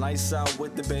when it's nice out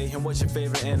with the bay. And what's your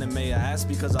favorite anime? I ask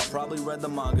because I probably read the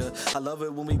manga. I love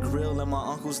it when we grill and my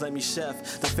uncles let me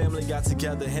chef. The family got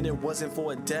together and it wasn't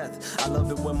for a death. I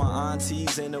love it when my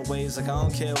aunties in the ways like I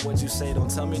don't care what you say. Don't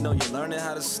tell me no, you're learning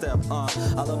how to step. I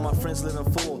love my friends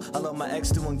living full. I love my ex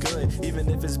doing good, even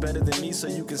if it's better than me. So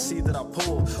you can see that I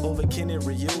pull over Ken and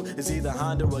Ryu. It's either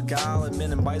Honda or Guile, and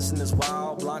Men and Bison is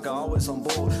wild. Blanca always on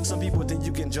board. Some people think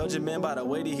you can judge a man by the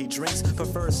way that he drinks.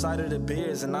 Prefer cider to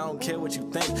beers, and I don't care what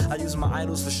you think. I use my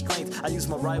idols for strength. I use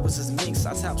my rivals as minks.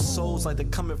 I tap souls like they're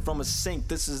coming from a sink.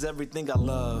 This is everything I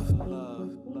love.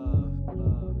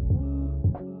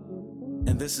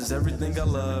 And this is everything I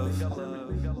love.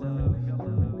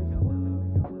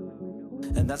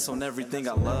 And that's on everything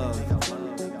I love.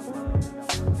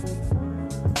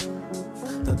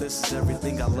 That this is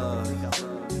everything I love.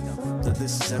 That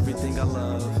this is everything I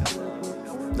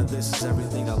love. That this is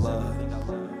everything I love.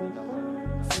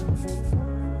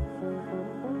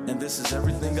 And this is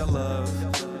everything I love.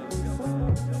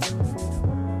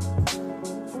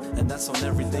 And that's on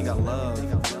everything I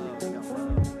love.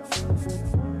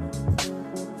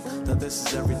 That this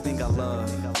is everything I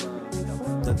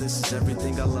love. That this is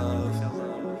everything I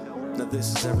love. That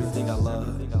this is everything I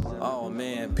love. Oh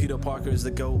man, Peter Parker is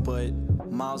the GOAT, but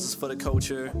Miles is for the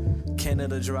culture.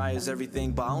 Canada Dry is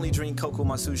everything, but I only drink cocoa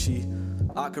my sushi.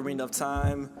 Ocarina of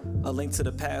Time, A Link to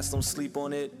the Past, Don't Sleep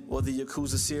on It, or the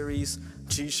Yakuza series,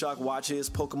 G-Shock watches,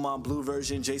 Pokemon Blue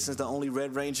version, Jason's the only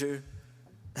Red Ranger.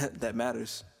 That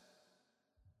matters.